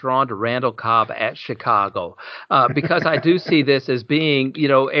eyes are drawn to Randall Cobb at Chicago because I do see this as being,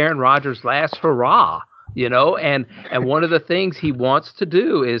 Aaron Rodgers' last hurrah. And one of the things he wants to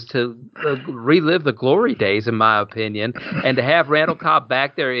do is to relive the glory days, in my opinion, and to have Randall Cobb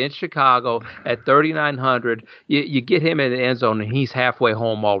back there in Chicago at 3,900, you get him in the end zone and he's halfway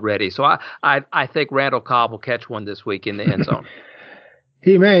home already. So I think Randall Cobb will catch one this week in the end zone.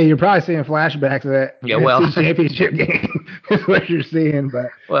 He may. You're probably seeing flashbacks of that NFC championship game. Is what you're seeing,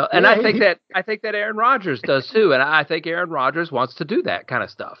 but and I think that Aaron Rodgers does too, and I think Aaron Rodgers wants to do that kind of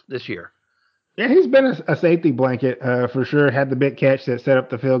stuff this year. Yeah, he's been a safety blanket for sure. Had the big catch that set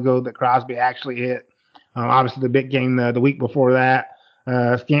up the field goal that Crosby actually hit. Obviously, the big game the week before that.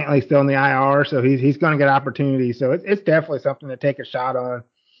 Scantling still in the IR, so he's going to get opportunities. So it's definitely something to take a shot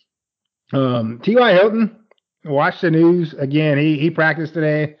on. T.Y. Hilton. Watch the news again. He practiced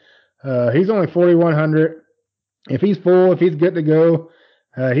today. He's only 4,100. If he's full, if he's good to go,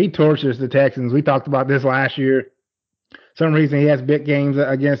 he tortures the Texans. We talked about this last year. Some reason he has big games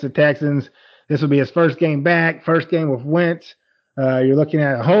against the Texans. This will be his first game back, first game with Wentz. You're looking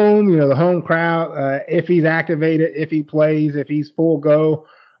at home, the home crowd. If he's activated, if he plays, if he's full go,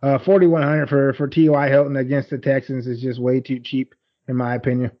 4,100 for T.Y. Hilton against the Texans is just way too cheap, in my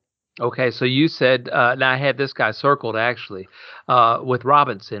opinion. Okay, so you said, now I had this guy circled actually, with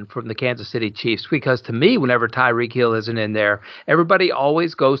Robinson from the Kansas City Chiefs, because to me, whenever Tyreek Hill isn't in there, everybody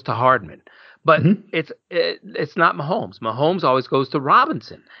always goes to Hardman. But it's not Mahomes. Mahomes always goes to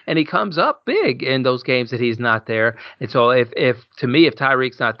Robinson, and he comes up big in those games that he's not there. And so if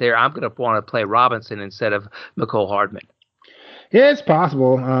Tyreek's not there, I'm going to want to play Robinson instead of McCole Hardman. Yeah, it's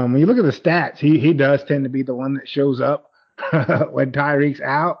possible. When you look at the stats, he does tend to be the one that shows up when Tyreek's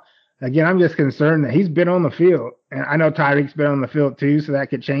out. Again, I'm just concerned that he's been on the field. And I know Tyreek's been on the field too, so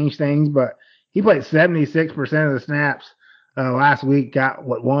that could change things. But he played 76% of the snaps last week, got,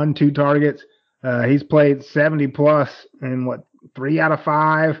 1, 2 targets. He's played 70 plus in, 3 out of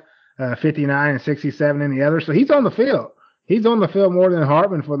 5, 59 and 67 in the other. So he's on the field. He's on the field more than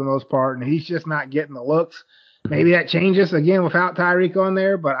Hartman for the most part, and he's just not getting the looks. Maybe that changes again without Tyreek on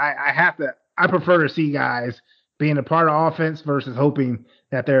there, but I prefer to see guys being a part of offense versus hoping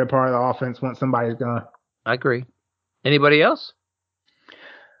that they're a part of the offense once somebody's gone. I agree. Anybody else?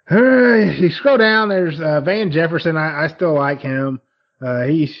 You scroll down, there's Van Jefferson. I still like him.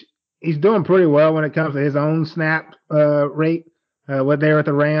 He's doing pretty well when it comes to his own snap rate. There with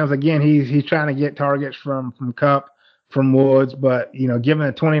the Rams, again, he's trying to get targets from Kupp, from Woods, but given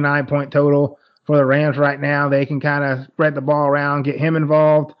a 29-point total for the Rams right now, they can kind of spread the ball around, get him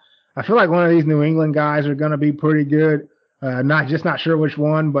involved. I feel like one of these New England guys are going to be pretty good. Not sure which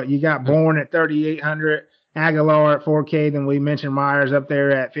one, but you got Bourne at 3,800, Aguilar at 4K. Then we mentioned Myers up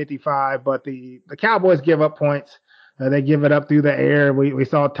there at 55. But the Cowboys give up points. They give it up through the air. We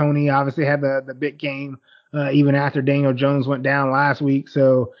saw Tony obviously had the big game even after Daniel Jones went down last week.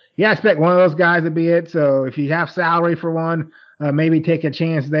 So yeah, I expect one of those guys to be it. So if you have salary for one, maybe take a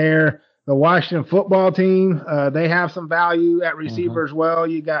chance there. The Washington football team, they have some value at receiver as well.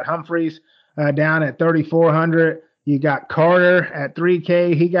 You got Humphreys down at 3,400. You got Carter at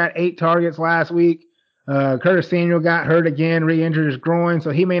 3K. He got 8 targets last week. Curtis Samuel got hurt again, re-injured his groin,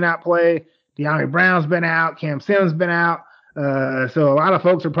 so he may not play. De'Ami Brown's been out. Cam Sims been out. So a lot of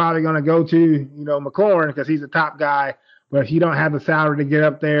folks are probably going to go to, McLaurin because he's the top guy. But if you don't have the salary to get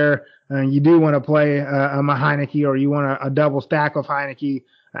up there and you do want to play a Heineke or you want a double stack of Heineke,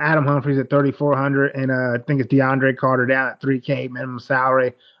 Adam Humphries at 3,400 and I think it's DeAndre Carter down at 3K minimum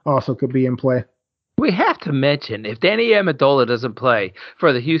salary also could be in play. We have to mention, if Danny Amendola doesn't play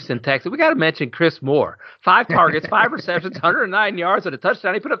for the Houston Texans, we got to mention Chris Moore. 5 targets, 5 receptions, 109 yards, and a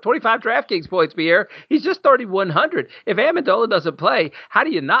touchdown. He put up 25 DraftKings points, Pierre. He's just 3,100. If Amendola doesn't play, how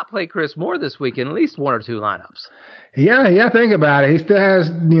do you not play Chris Moore this week in at least 1 or 2 lineups? Yeah, think about it. He still has,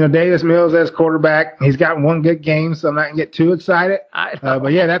 Davis Mills as quarterback. He's got one good game, so I'm not gonna get too excited.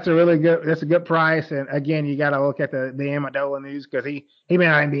 But yeah, that's a good price. And again, you got to look at the Amendola news because he may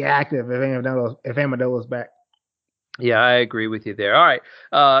not even be active if Amendola's back. Yeah, I agree with you there. All right.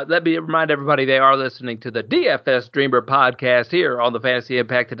 Let me remind everybody they are listening to the DFS Dreamer podcast here on the Fantasy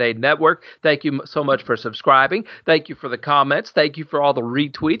Impact Today Network. Thank you so much for subscribing. Thank you for the comments. Thank you for all the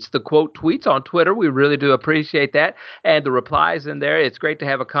retweets, the quote tweets on Twitter. We really do appreciate that. And the replies in there. It's great to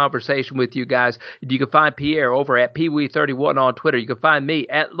have a conversation with you guys. You can find Pierre over at Peewee31 on Twitter. You can find me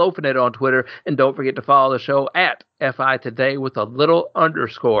at Lofinet on Twitter. And don't forget to follow the show at FI Today with a little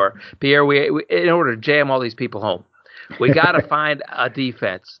underscore. Pierre, we in order to jam all these people home, we got to find a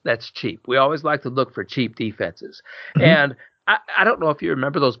defense that's cheap. We always like to look for cheap defenses. Mm-hmm. And I don't know if you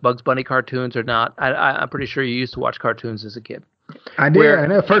remember those Bugs Bunny cartoons or not. I'm pretty sure you used to watch cartoons as a kid. I did. I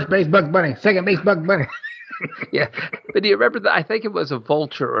know first base Bugs Bunny, second base Bugs Bunny. Yeah. But do you remember I think it was a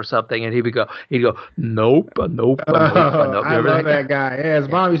vulture or something, and he'd go, nope, nope. I love that guy. Yeah, his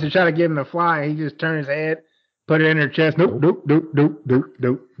mom used to try to get him to fly, and he just turned his head, put it in her chest. Nope.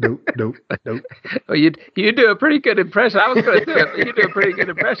 Well, you do a pretty good impression. I was going to do it, but you do a pretty good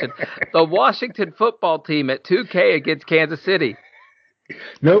impression. The Washington football team at 2K against Kansas City.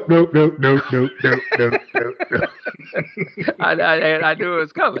 Nope. I knew it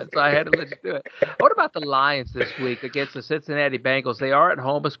was coming, so I had to let you do it. What about the Lions this week against the Cincinnati Bengals? They are at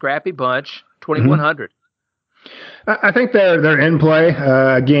home, a scrappy bunch, 2,100. I think they're in play.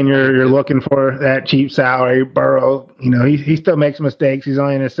 Again, you're looking for that cheap salary. Burrow, he still makes mistakes. He's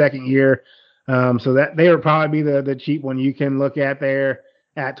only in his second year, so that they would probably be the cheap one you can look at there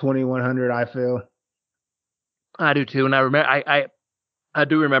at 2,100. I feel. I do too, and I remember I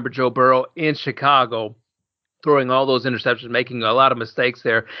do remember Joe Burrow in Chicago throwing all those interceptions, making a lot of mistakes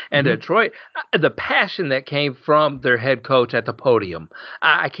there. And Detroit, the passion that came from their head coach at the podium,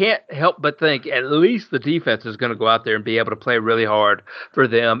 I can't help but think at least the defense is going to go out there and be able to play really hard for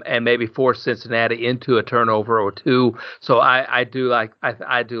them and maybe force Cincinnati into a turnover or two. So I do like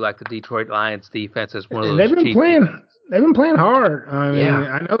the Detroit Lions defense as one of those. They've been playing hard. I mean,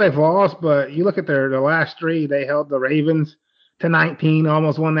 I know they've lost, but you look at their last 3. They held the Ravens to 19,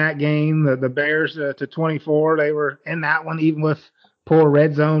 almost won that game. The Bears to 24. They were in that one even with poor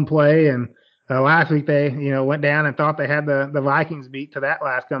red zone play. And last week they went down and thought they had the Vikings beat to that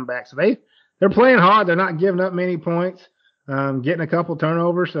last comeback. So they're playing hard. They're not giving up many points. Getting a couple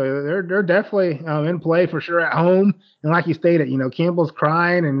turnovers, so they're definitely in play for sure at home. And like you stated, Campbell's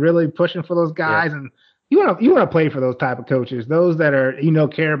crying and really pushing for those guys. Yeah. And you want to play for those type of coaches, those that are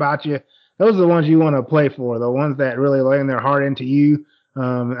care about you. Those are the ones you want to play for, the ones that really laying their heart into you.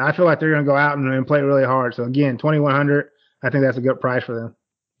 I feel like they're going to go out and play really hard. So, again, 2,100, I think that's a good price for them.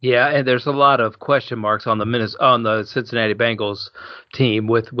 Yeah, and there's a lot of question marks on the Cincinnati Bengals team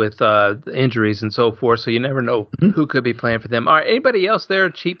with injuries and so forth, so you never know who could be playing for them. All right, anybody else there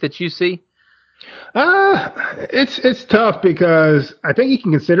cheap that you see? It's tough because I think you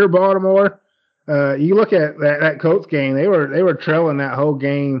can consider Baltimore. You look at that Colts game; they were trailing that whole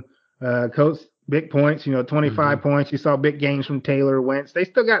game. Colts big points, 25 points. You saw big games from Taylor Wentz. They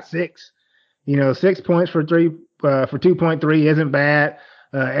still got 6. 6 points for 2.3 isn't bad.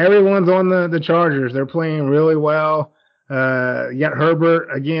 Everyone's on the Chargers. They're playing really well. You got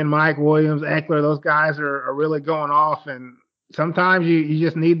Herbert again, Mike Williams, Eckler. Those guys are really going off. And sometimes you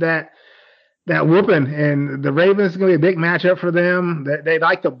just need that that whooping, and the Ravens is going to be a big matchup for them. They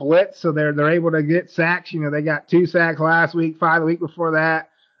like to blitz, so they're able to get sacks. They got 2 sacks last week, 5 the week before that.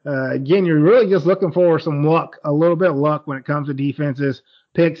 Again, you're really just looking for some luck, a little bit of luck when it comes to defenses,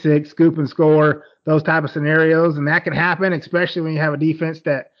 pick six, scoop and score, those type of scenarios, and that can happen, especially when you have a defense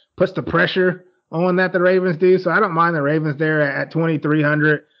that puts the pressure on that the Ravens do. So I don't mind the Ravens there at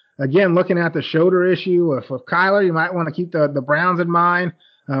 2,300. Again, looking at the shoulder issue with Kyler, you might want to keep the Browns in mind.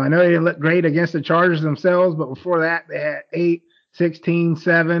 I know they didn't look great against the Chargers themselves, but before that, they had 8, 16,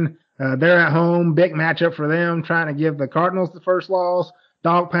 7. They're at home. Big matchup for them, trying to give the Cardinals the first loss.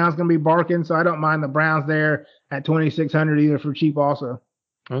 Dog pound's going to be barking, so I don't mind the Browns there at 2,600 either for cheap also.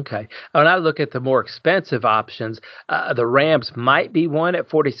 Okay. When I look at the more expensive options, the Rams might be one at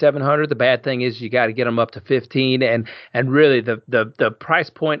 4,700. The bad thing is you got to get them up to 15, and really the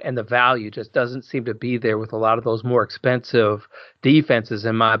price point and the value just doesn't seem to be there with a lot of those more expensive defenses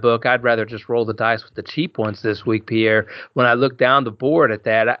in my book. I'd rather just roll the dice with the cheap ones this week, Pierre. When I look down the board at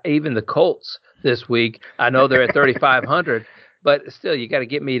that, even the Colts this week, I know they're at 3,500. But still, you got to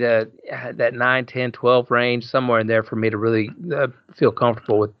get me to that 9, 10, 12 range, somewhere in there for me to really feel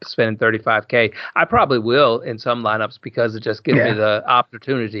comfortable with spending $35K. I probably will in some lineups because it just gives me the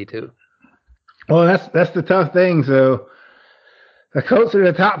opportunity to. Well, that's the tough thing. So the Colts are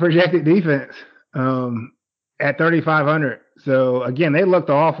the top projected defense at 3,500. So again, they looked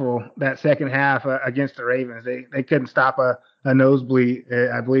awful that second half against the Ravens. They couldn't stop a nosebleed,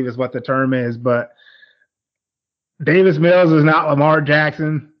 I believe is what the term is, but Davis Mills is not Lamar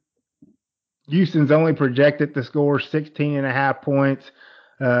Jackson. Houston's only projected to score 16.5 points.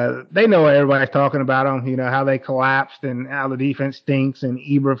 They know everybody's talking about them, how they collapsed and how the defense stinks and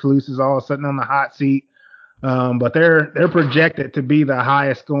Eberflus is all of a sudden on the hot seat. But they're projected to be the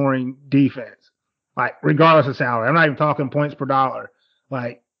highest scoring defense, like regardless of salary. I'm not even talking points per dollar.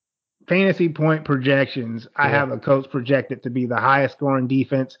 Like fantasy point projections, I have the Colts projected to be the highest scoring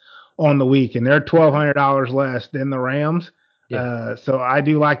defense on the week, and they're $1,200 less than the Rams. So I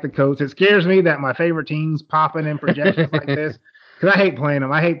do like the Colts. It scares me that my favorite team's popping in projections like this because I hate playing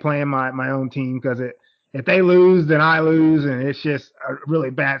them. I hate playing my own team because if they lose, then I lose, and it's just a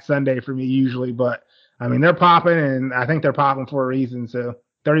really bad Sunday for me usually. But I mean, they're popping, and I think they're popping for a reason. So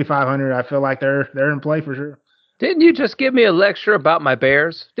 3,500, I feel like they're in play for sure. Didn't you just give me a lecture about my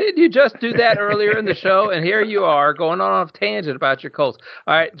Bears? Didn't you just do that earlier in the show? And here you are going on a tangent about your Colts.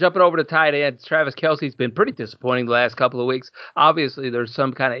 All right, jumping over to tight end. Travis Kelce's been pretty disappointing the last couple of weeks. Obviously, there's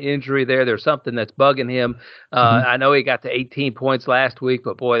some kind of injury there. There's something that's bugging him. I know he got to 18 points last week,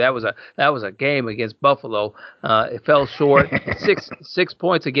 but boy, that was a game against Buffalo. It fell short. Six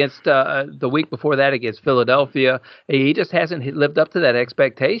points against the week before that against Philadelphia. He just hasn't lived up to that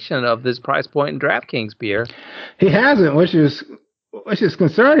expectation of this price point in DraftKings, Pierre. He hasn't, which is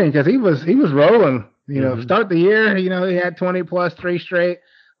concerning because he was rolling. Start the year, he had 20 plus 3 straight.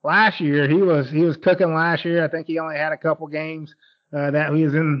 Last year he was cooking. Last year I think he only had a couple games that he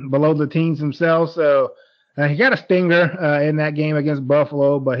was in below the teens himself. So he got a stinger in that game against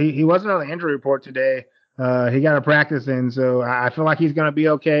Buffalo, but he wasn't on the injury report today. He got a practice in, so I feel like he's going to be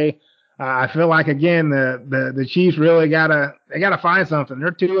okay. I feel like again the Chiefs really gotta find something.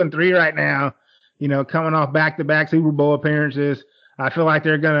 They're 2-3 right now. Coming off back-to-back Super Bowl appearances. I feel like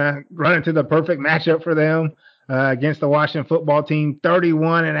they're going to run into the perfect matchup for them against the Washington football team.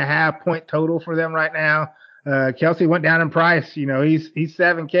 31.5 point total for them right now. Kelce went down in price. He's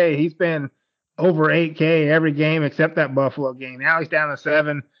 $7K. He's been over $8K every game except that Buffalo game. Now he's down to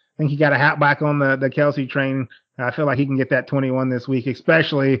 7. I think he got a hat back on the Kelce train. I feel like he can get that 21 this week,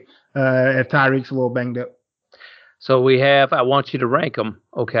 especially if Tyreek's a little banged up. So we have, I want you to rank them,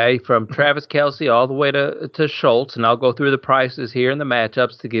 okay, from Travis Kelce all the way to Schultz, and I'll go through the prices here and the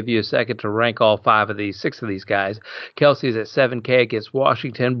matchups to give you a second to rank all 6 of these guys. Kelce is at 7K against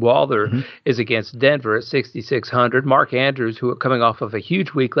Washington. Waller is against Denver at 6,600. Mark Andrews, who are coming off of a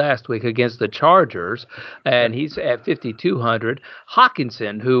huge week last week against the Chargers, and he's at 5,200.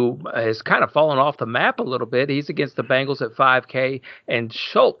 Hockenson, who has kind of fallen off the map a little bit, he's against the Bengals at 5K, and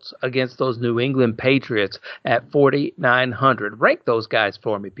Schultz against those New England Patriots at 4,900. Rank those guys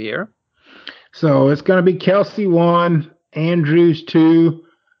for me, Pierre. So it's going to be Kelce 1, Andrews 2.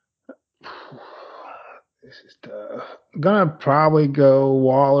 This is tough. I'm going to probably go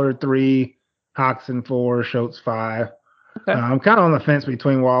Waller 3, Hockenson 4, Schultz 5. Okay. I'm kind of on the fence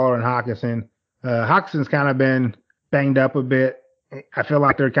between Waller and Hockenson. Hockenson's kind of been banged up a bit. I feel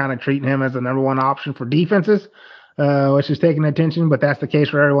like they're kind of treating him as the number one option for defenses, which is taking attention, but that's the case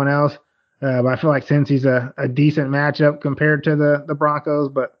for everyone else. But I feel like since he's a decent matchup compared to the Broncos.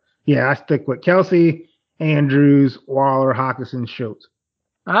 But, yeah, I stick with Kelce, Andrews, Waller, Hockenson, Schultz.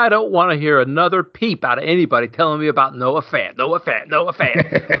 I don't want to hear another peep out of anybody telling me about Noah Fant, Noah Fant, Noah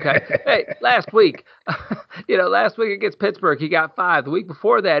Fant. Okay. Hey, last week, last week against Pittsburgh, he got 5. The week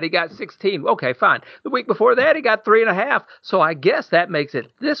before that, he got 16. Okay, fine. The week before that, he got 3.5. So I guess that makes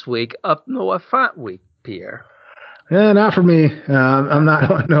it this week up Noah Fant week, Pierre. Not for me. I'm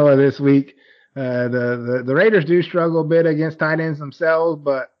not on Noah this week. The Raiders do struggle a bit against tight ends themselves,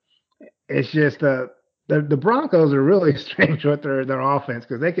 but it's just the Broncos are really strange with their offense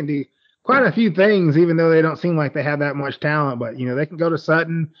because they can do quite a few things, even though they don't seem like they have that much talent. But they can go to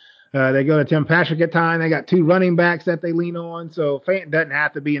Sutton, they go to Tim Patrick at time. They got 2 running backs that they lean on, so Fant doesn't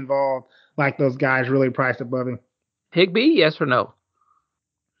have to be involved like those guys really priced above him. Higbee, yes or no?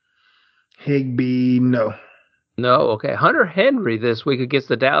 Higbee, no. No, okay. Hunter Henry this week against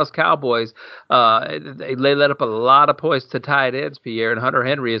the Dallas Cowboys. They let up a lot of points to tight ends, Pierre, and Hunter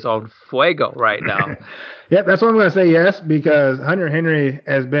Henry is on fuego right now. Yep, that's what I'm going to say yes, because Hunter Henry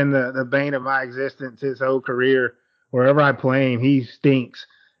has been the bane of my existence his whole career. Wherever I play him, he stinks.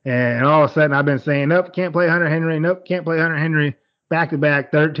 And all of a sudden, I've been saying, nope, can't play Hunter Henry. Nope, can't play Hunter Henry. Back to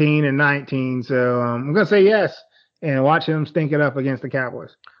back, 13 and 19. So I'm going to say yes and watch him stink it up against the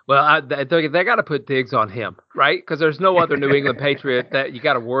Cowboys. Well, they got to put Diggs on him, right? Because there's no other New England Patriot that you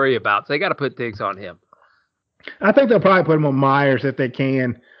got to worry about. So they got to put Diggs on him. I think they'll probably put him on Myers if they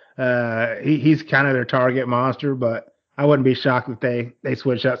can. He's kind of their target monster, but I wouldn't be shocked if they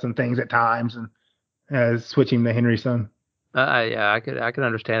switch up some things at times and switch him to Henry's son. Yeah, I could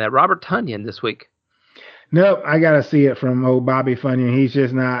understand that. Robert Tonyan this week. Nope, I got to see it from old Bobby Funyan. He's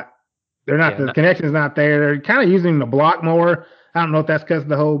just not. They're not. The connection's not there. They're kind of using him to block more. I don't know if that's because of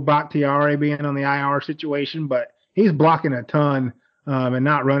the whole Bakhtiari being on the IR situation, but he's blocking a ton and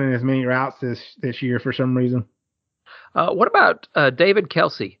not running as many routes this year for some reason. What about David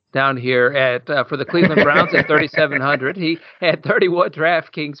Kelsey down here at for the Cleveland Browns at 3,700? He had 31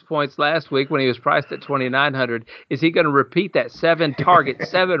 DraftKings points last week when he was priced at 2,900. Is he going to repeat that 7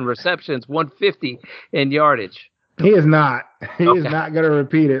 targets, 7 receptions, 150 in yardage? He is not. He is not going to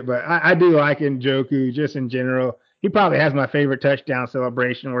repeat it, but I do like Njoku just in general. He probably has my favorite touchdown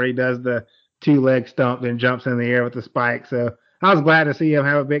celebration where he does the 2-leg stump and jumps in the air with the spike. So I was glad to see him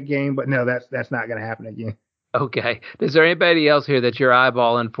have a big game, but no, that's not going to happen again. Okay. Is there anybody else here that you're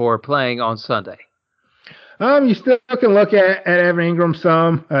eyeballing for playing on Sunday? You still can look at Evan Ingram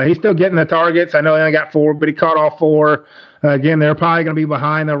some. He's still getting the targets. I know he only got 4, but he caught all 4. Again, they're probably going to be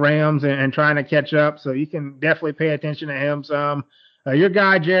behind the Rams and trying to catch up, so you can definitely pay attention to him some. Your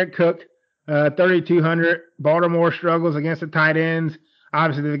guy, Jared Cook, 3,200. Baltimore struggles against the tight ends.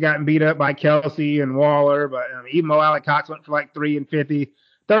 Obviously, they've gotten beat up by Kelsey and Waller, but even though Alec Cox went for like 3 and 50,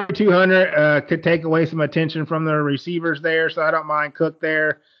 3,200 could take away some attention from the receivers there, so I don't mind Cook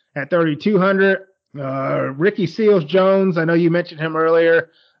there at 3,200. Ricky Seals-Jones, I know you mentioned him earlier.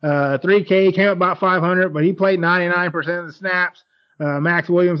 3K came up about 500, but he played 99% of the snaps. Logan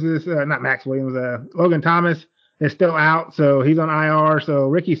Thomas is still out, so he's on IR. So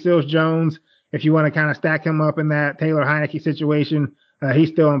Ricky Seals-Jones, if you want to kind of stack him up in that Taylor Heineke situation, he's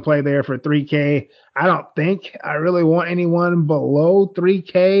still in play there for 3K. I don't think I really want anyone below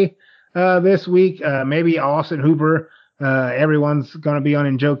 3K this week. Maybe Austin Hooper. Everyone's going to be on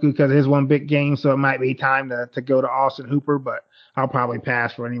Njoku because of his one big game, so it might be time to go to Austin Hooper, but I'll probably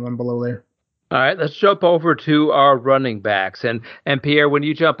pass for anyone below there. All right, let's jump over to our running backs. And Pierre, when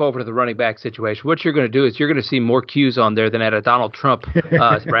you jump over to the running back situation, what you're going to do is you're going to see more Qs on there than at a Donald Trump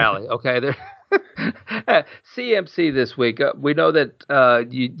rally. Okay, CMC this week. We know that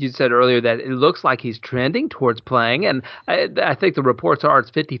you said earlier that it looks like he's trending towards playing, and I think the reports are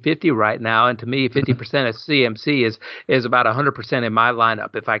it's 50-50 right now. And to me, 50% of CMC is about 100% in my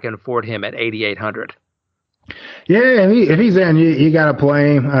lineup if I can afford him at 8,800. Yeah, if he's in, you got to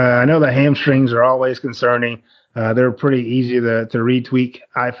play him. I know the hamstrings are always concerning. They're pretty easy to retweak,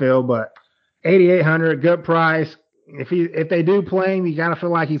 I feel, but 8,800, good price. If they do play him, you got to feel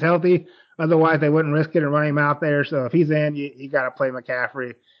like he's healthy. Otherwise, they wouldn't risk it and run him out there. So if he's in, you got to play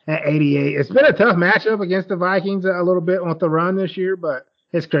McCaffrey at 88. It's been a tough matchup against the Vikings a little bit with the run this year, but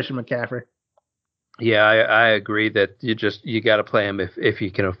it's Christian McCaffrey. Yeah, I agree that you got to play him if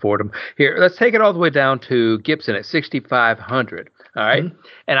you can afford him. Here, let's take it all the way down to Gibson at 6,500. All right,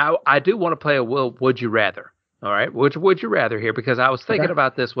 and I do want to play a would you rather. All right, which would you rather here? Because I was thinking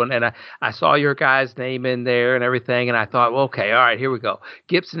about this one, and I saw your guy's name in there and everything, and I thought, well, okay, all right, here we go.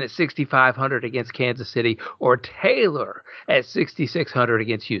 Gibson at 6,500 against Kansas City, or Taylor at 6,600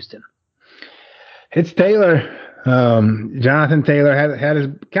 against Houston. It's Taylor. Jonathan Taylor had his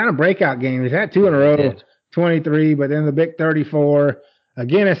kind of breakout game. He's had 2 in a row, 23, but then the big 34.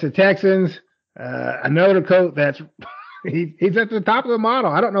 Again, it's the Texans. Another coach that's He's at the top of the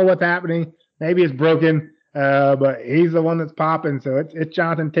model. I don't know what's happening. Maybe it's broken, but he's the one that's popping. So it's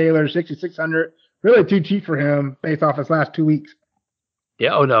Jonathan Taylor, 6,600. Really too cheap for him based off his last 2 weeks.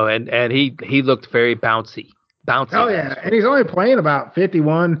 Yeah, oh no, and he looked very bouncy Oh yeah, last and week. he's only playing about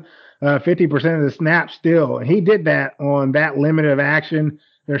 50% of the snaps still, and he did that on that limited of action.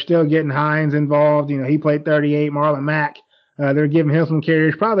 They're still getting Hines involved. He played 38. Marlon Mack, they're giving him some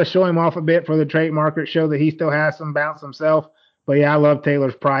carries, probably show him off a bit for the trade market, show that he still has some bounce himself. But yeah, I love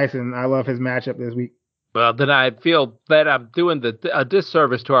Taylor's price, and I love his matchup this week. Well, then I feel that I'm doing a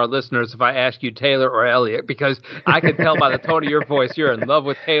disservice to our listeners if I ask you Taylor or Elliott, because I can tell by the tone of your voice you're in love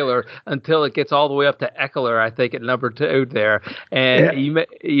with Taylor until it gets all the way up to Eckler, I think, at number 2 there. And Yeah,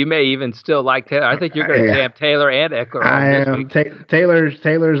 you may even still like Taylor. I think you're going to yeah, jam Taylor and Eckler I on this am. week.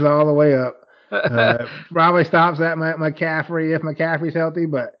 Taylor's all the way up. Probably stops at McCaffrey if McCaffrey's healthy,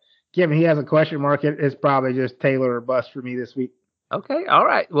 but given he has a question mark, it's probably just Taylor or bust for me this week. Okay, all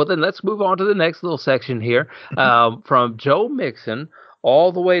right. Well, then let's move on to the next little section here. From Joe Mixon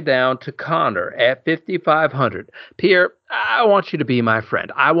all the way down to Connor at 5,500. Pierre, I want you to be my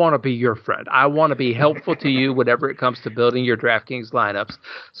friend. I want to be your friend. I want to be helpful to you whenever it comes to building your DraftKings lineups.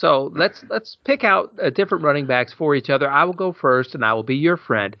 So let's pick out different running backs for each other. I will go first, and I will be your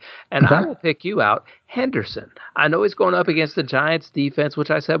friend, and I Okay. will pick you out, Henderson. I know he's going up against the Giants defense,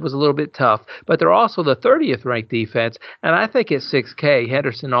 which I said was a little bit tough, but they're also the 30th ranked defense, and I think at 6K,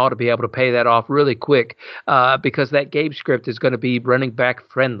 Henderson ought to be able to pay that off really quick because that game script is going to be running back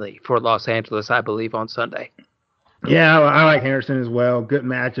friendly for Los Angeles, I believe, on Sunday. Yeah, I like Harrison as well. Good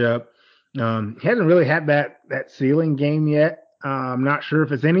matchup. He hasn't really had that ceiling game yet. I'm not sure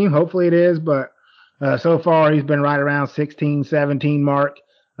if it's in him. Hopefully it is, but so far he's been right around 16, 17 mark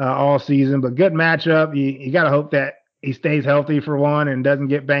all season. But good matchup. You got to hope that he stays healthy for one and doesn't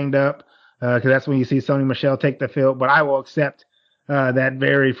get banged up because that's when you see Sony Michelle take the field. But I will accept that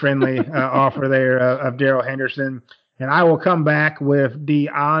very friendly offer there of Daryl Henderson. And I will come back with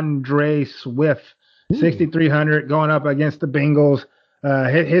DeAndre Swift. Ooh. 6,300 going up against the Bengals.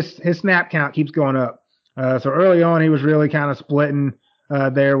 His snap count keeps going up. So early on, he was really kind of splitting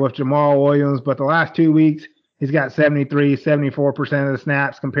there with Jamal Williams, but the last 2 weeks, he's got 73, 74% of the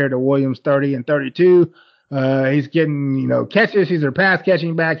snaps compared to Williams 30 and 32. He's getting, catches. He's a pass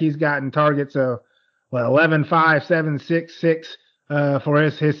catching back. He's gotten targets of 11, 5, 7, 6, 6 for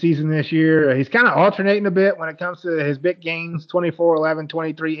his season this year. He's kind of alternating a bit when it comes to his big games 24, 11,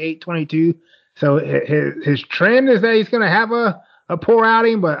 23, 8, 22. So his trend is that he's going to have a poor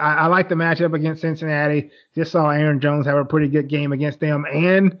outing, but I like the matchup against Cincinnati. Just saw Aaron Jones have a pretty good game against them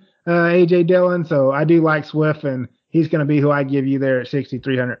and A.J. Dillon. So I do like Swift, and he's going to be who I give you there at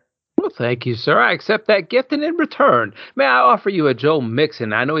 6,300. Well, thank you, sir. I accept that gift, and in return, may I offer you a Joe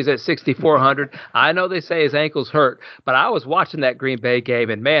Mixon? I know he's at 6,400. I know they say his ankle's hurt, but I was watching that Green Bay game,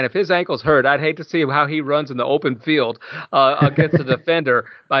 and man, if his ankle's hurt, I'd hate to see how he runs in the open field against a defender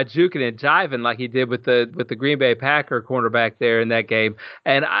by juking and jiving like he did with the Green Bay Packer cornerback there in that game.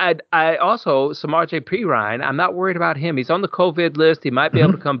 And I also Samaje Perine. I'm not worried about him. He's on the COVID list. He might be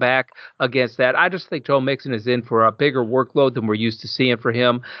able to come back against that. I just think Joe Mixon is in for a bigger workload than we're used to seeing for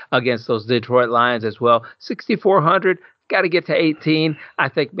him against those Detroit Lions as well. 6,400, got to get to 18. I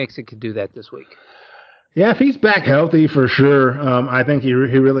think Mixon could do that this week. Yeah, if he's back healthy for sure, I think he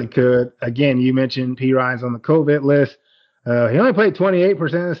really could. Again, you mentioned P. Ryan's on the COVID list. He only played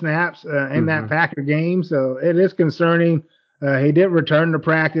 28% of snaps in that Packer game, so it is concerning. He did return to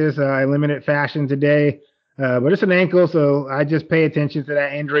practice in limited fashion today, but it's an ankle, so I just pay attention to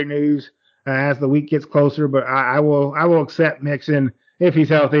that injury news as the week gets closer. But I will accept Mixon if he's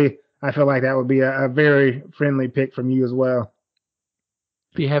healthy. I feel like that would be a very friendly pick from you as well.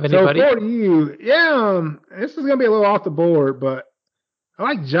 Do you have So anybody? for you, yeah, this is gonna be a little off the board, but I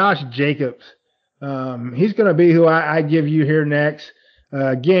like Josh Jacobs. He's gonna be who I give you here next.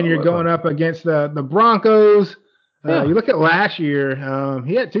 Again, you're going up against the Broncos. Yeah. You look at last year.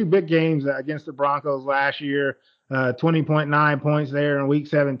 He had two big games against the Broncos last year. 20.9 points there in Week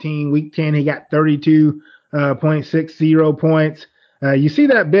 17. Week 10, he got 32.60 points. You see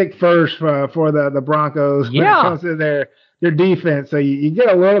that big first for the Broncos when it Yeah. comes to their defense. So you get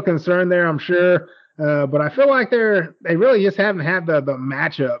a little concerned there, I'm sure. But I feel like they really just haven't had the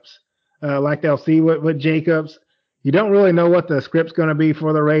matchups like they'll see with Jacobs. You don't really know what the script's going to be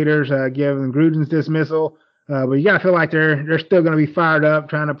for the Raiders, given Gruden's dismissal. But you got to feel like they're still going to be fired up,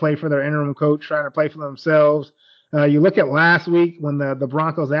 trying to play for their interim coach, trying to play for themselves. You look at last week when the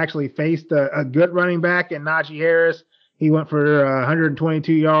Broncos actually faced a good running back in Najee Harris. He went for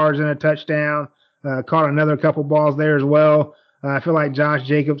 122 yards and a touchdown. Caught another couple balls there as well. I feel like Josh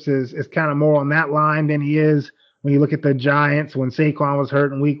Jacobs is kind of more on that line than he is When you look at the Giants, when Saquon was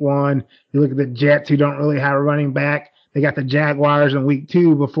hurt in week 1, you look at the Jets, who don't really have a running back. They got the Jaguars in week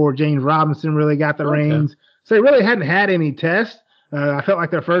 2 before James Robinson really got the reins. So they really hadn't had any tests. I felt like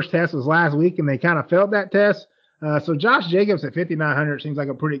their first test was last week, and they kind of failed that test. So Josh Jacobs at 5,900 seems like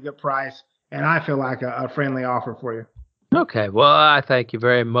a pretty good price, and I feel like a friendly offer for you. Okay, well, I thank you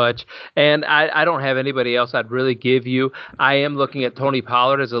very much. And I don't have anybody else I'd really give you. I am looking at Tony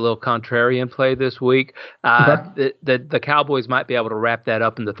Pollard as a little contrarian play this week. The Cowboys might be able to wrap that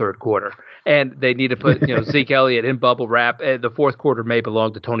up in the third quarter. And they need to put Zeke Elliott in bubble wrap. The fourth quarter may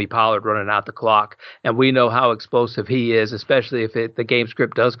belong to Tony Pollard running out the clock. And we know how explosive he is, especially if the game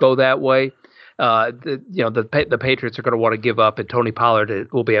script does go that way. The Patriots are going to want to give up, and Tony Pollard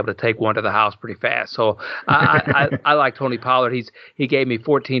will be able to take one to the house pretty fast. So I like Tony Pollard. He gave me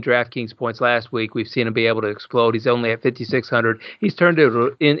 14 DraftKings points last week. We've seen him be able to explode. He's only at 5,600. He's turned it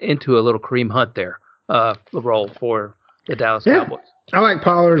into a little Kareem Hunt there, the role for the Dallas Cowboys. I like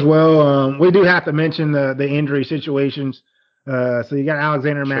Pollard as well. We do have to mention the injury situations. So you got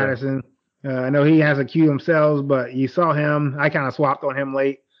Alexander Madison. I know he has a queue himself, but you saw him. I kind of swapped on him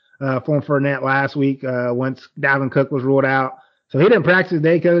late. For Fournette last week once Dalvin Cook was ruled out. So he didn't practice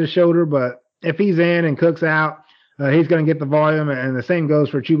today because of his shoulder, but if he's in and Cook's out, he's going to get the volume. And the same goes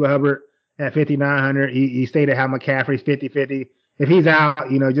for Chuba Hubbard at 5,900. He stated how McCaffrey's 50-50. If he's out,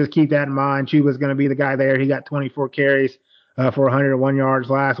 just keep that in mind. Chuba's going to be the guy there. He got 24 carries for 101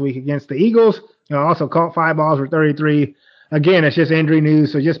 yards last week against the Eagles. Also caught 5 balls for 33. Again, it's just injury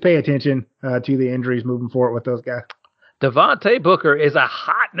news, so just pay attention to the injuries moving forward with those guys. Devontae Booker is a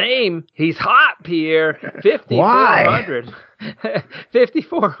hot name. He's hot, Pierre. 5,400.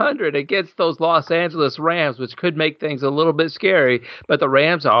 5,400 against those Los Angeles Rams, which could make things a little bit scary. But the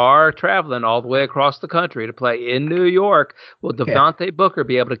Rams are traveling all the way across the country to play in New York. Will Devontae Booker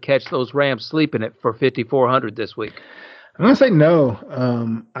be able to catch those Rams sleeping it for 5,400 this week? I'm going to say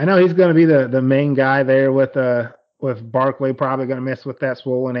no. I know he's going to be the main guy there with Barkley probably going to mess with that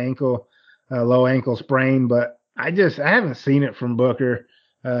swollen ankle, low ankle sprain, but I haven't seen it from Booker.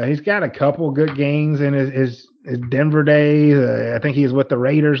 He's got a couple good games in his Denver days. I think he was with the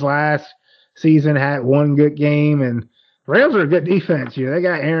Raiders last season, had one good game, and Rams are a good defense here. They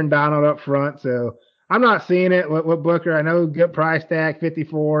got Aaron Donald up front, so I'm not seeing it with Booker. I know good price tag,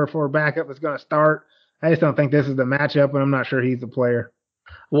 54 for a backup that's going to start. I just don't think this is the matchup, and I'm not sure he's the player.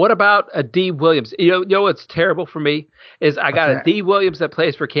 What about a D. Williams? You know what's terrible for me is I got a D. Williams that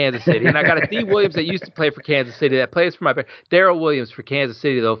plays for Kansas City, and I got a D. Williams that used to play for Kansas City that plays for my Darrell Williams for Kansas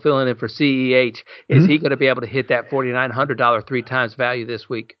City, though, filling in for CEH. Is he going to be able to hit that $4,900 3 times value this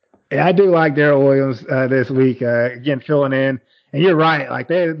week? Yeah, I do like Darrell Williams this week, again, filling in. And you're right. Like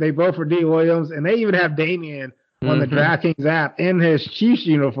they both for D. Williams, and they even have Damian on the DraftKings app in his Chiefs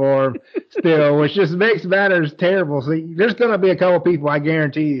uniform still, which just makes matters terrible. So there's going to be a couple people, I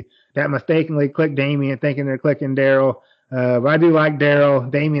guarantee you, that mistakenly click Damian thinking they're clicking Darrell. But I do like Darrell.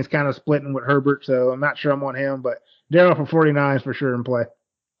 Damian's kind of splitting with Herbert, so I'm not sure I'm on him. But Darrell for 49 is for sure in play.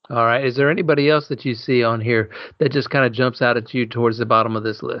 All right. Is there anybody else that you see on here that just kind of jumps out at you towards the bottom of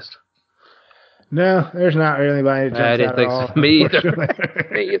this list? No, there's not really anybody that jumps I didn't out think at all. So. Me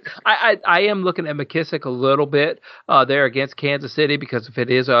either. I am looking at McKissick a little bit there against Kansas City because if it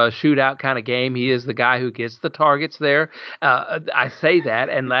is a shootout kind of game, he is the guy who gets the targets there. I say that,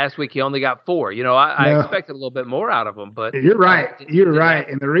 and last week he only got 4. I expected a little bit more out of him, but you're right. You're right.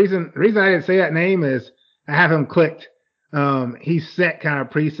 And the reason I didn't say that name is I have him clicked. He's set kind of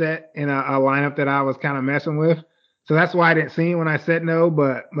preset in a lineup that I was kind of messing with. So that's why I didn't see him when I said no,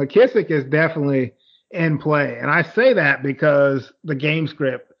 but McKissick is definitely in play. And I say that because the game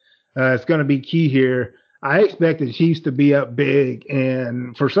script is going to be key here. I expect the Chiefs to be up big,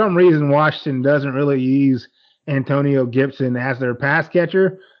 and for some reason, Washington doesn't really use Antonio Gibson as their pass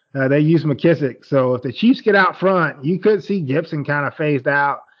catcher. They use McKissick. So if the Chiefs get out front, you could see Gibson kind of phased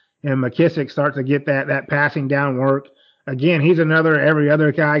out and McKissick starts to get that passing down work. Again, he's another every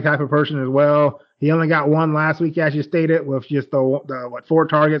other guy type of person as well. He only got 1 last week, as you stated, with just the 4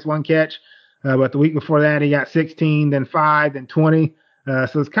 targets, 1 catch. But the week before that, he got 16, then 5, then 20.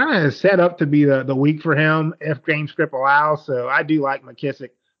 So it's kind of set up to be the week for him if game script allows. So I do like McKissick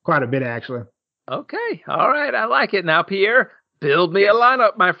quite a bit, actually. Okay. All right. I like it. Now, Pierre, build me a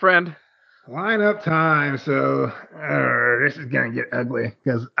lineup, my friend. Lineup time. So this is going to get ugly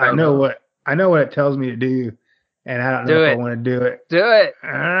because I know what it tells me to do, and I don't know if I want to do it. Do it.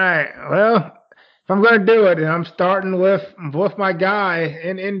 All right. Well, if I'm going to do it, and I'm starting with my guy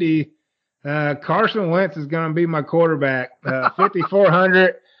in Indy, Carson Wentz is going to be my quarterback.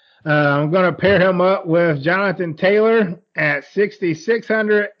 5,400. I'm going to pair him up with Jonathan Taylor at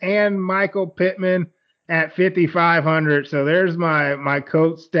 6,600 and Michael Pittman at 5,500. So there's my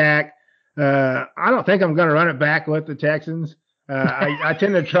Colts stack. I don't think I'm going to run it back with the Texans. I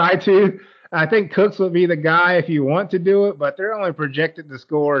tend to try to. I think Cooks would be the guy if you want to do it, but they're only projected to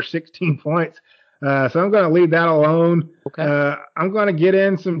score 16 points. So I'm going to leave that alone. Okay. I'm going to get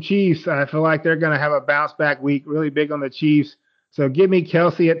in some Chiefs. I feel like they're going to have a bounce back week, really big on the Chiefs. So give me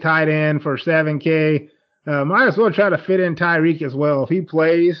Kelsey at tight end for 7K. Might as well try to fit in Tyreek as well. If he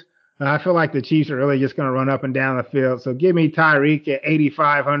plays, I feel like the Chiefs are really just going to run up and down the field. So give me Tyreek at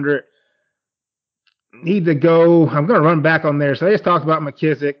 8,500. Need to go. I'm going to run back on there. So I just talked about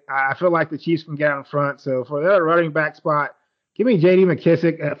McKissick. I feel like the Chiefs can get out in front. So for the other running back spot, give me J.D.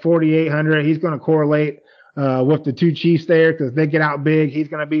 McKissick at 4,800. He's going to correlate with the two Chiefs there because they get out big. He's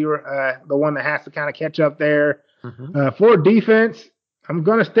going to be the one that has to kind of catch up there. Mm-hmm. For defense, I'm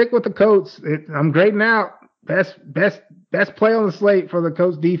going to stick with the Colts. I'm grading out best play on the slate for the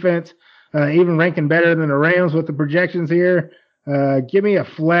Colts defense, even ranking better than the Rams with the projections here. Give me a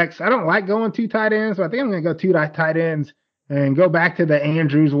flex. I don't like going two tight ends, but I think I'm going to go two tight ends and go back to the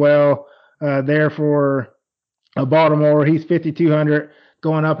Andrews there for Baltimore. He's 5,200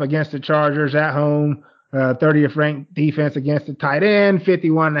 going up against the Chargers at home. 30th ranked defense against the tight end,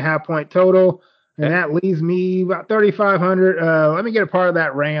 51.5 point total. And that leaves me about 3,500. Let me get a part of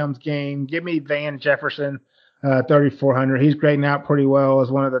that Rams game. Give me Van Jefferson, 3,400. He's grading out pretty well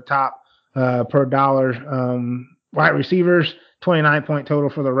as one of the top per dollar wide receivers. 29 point total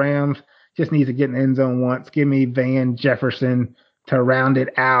for the Rams. Just needs to get in the end zone once. Give me Van Jefferson to round it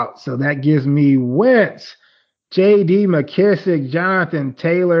out. So that gives me Wentz, J.D. McKissick, Jonathan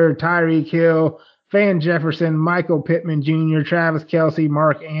Taylor, Tyreek Hill, Van Jefferson, Michael Pittman Jr., Travis Kelce,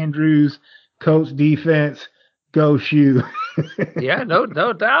 Mark Andrews, Colts defense. Go Shoe. Yeah, no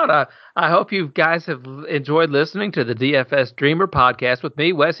doubt. I hope you guys have enjoyed listening to the DFS Dreamer podcast with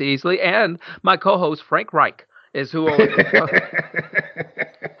me, Wes Easley, and my co-host Frank Reich is who.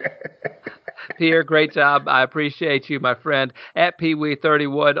 Pierre, great job. I appreciate you, my friend. At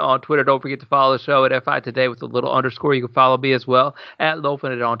PeeWee31 on Twitter. Don't forget to follow the show at FI Today with a little underscore. You can follow me as well at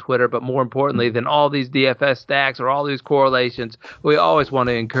Lofinit on Twitter. But more importantly than all these DFS stacks or all these correlations, we always want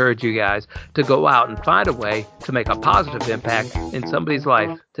to encourage you guys to go out and find a way to make a positive impact in somebody's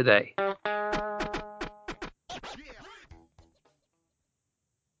life today.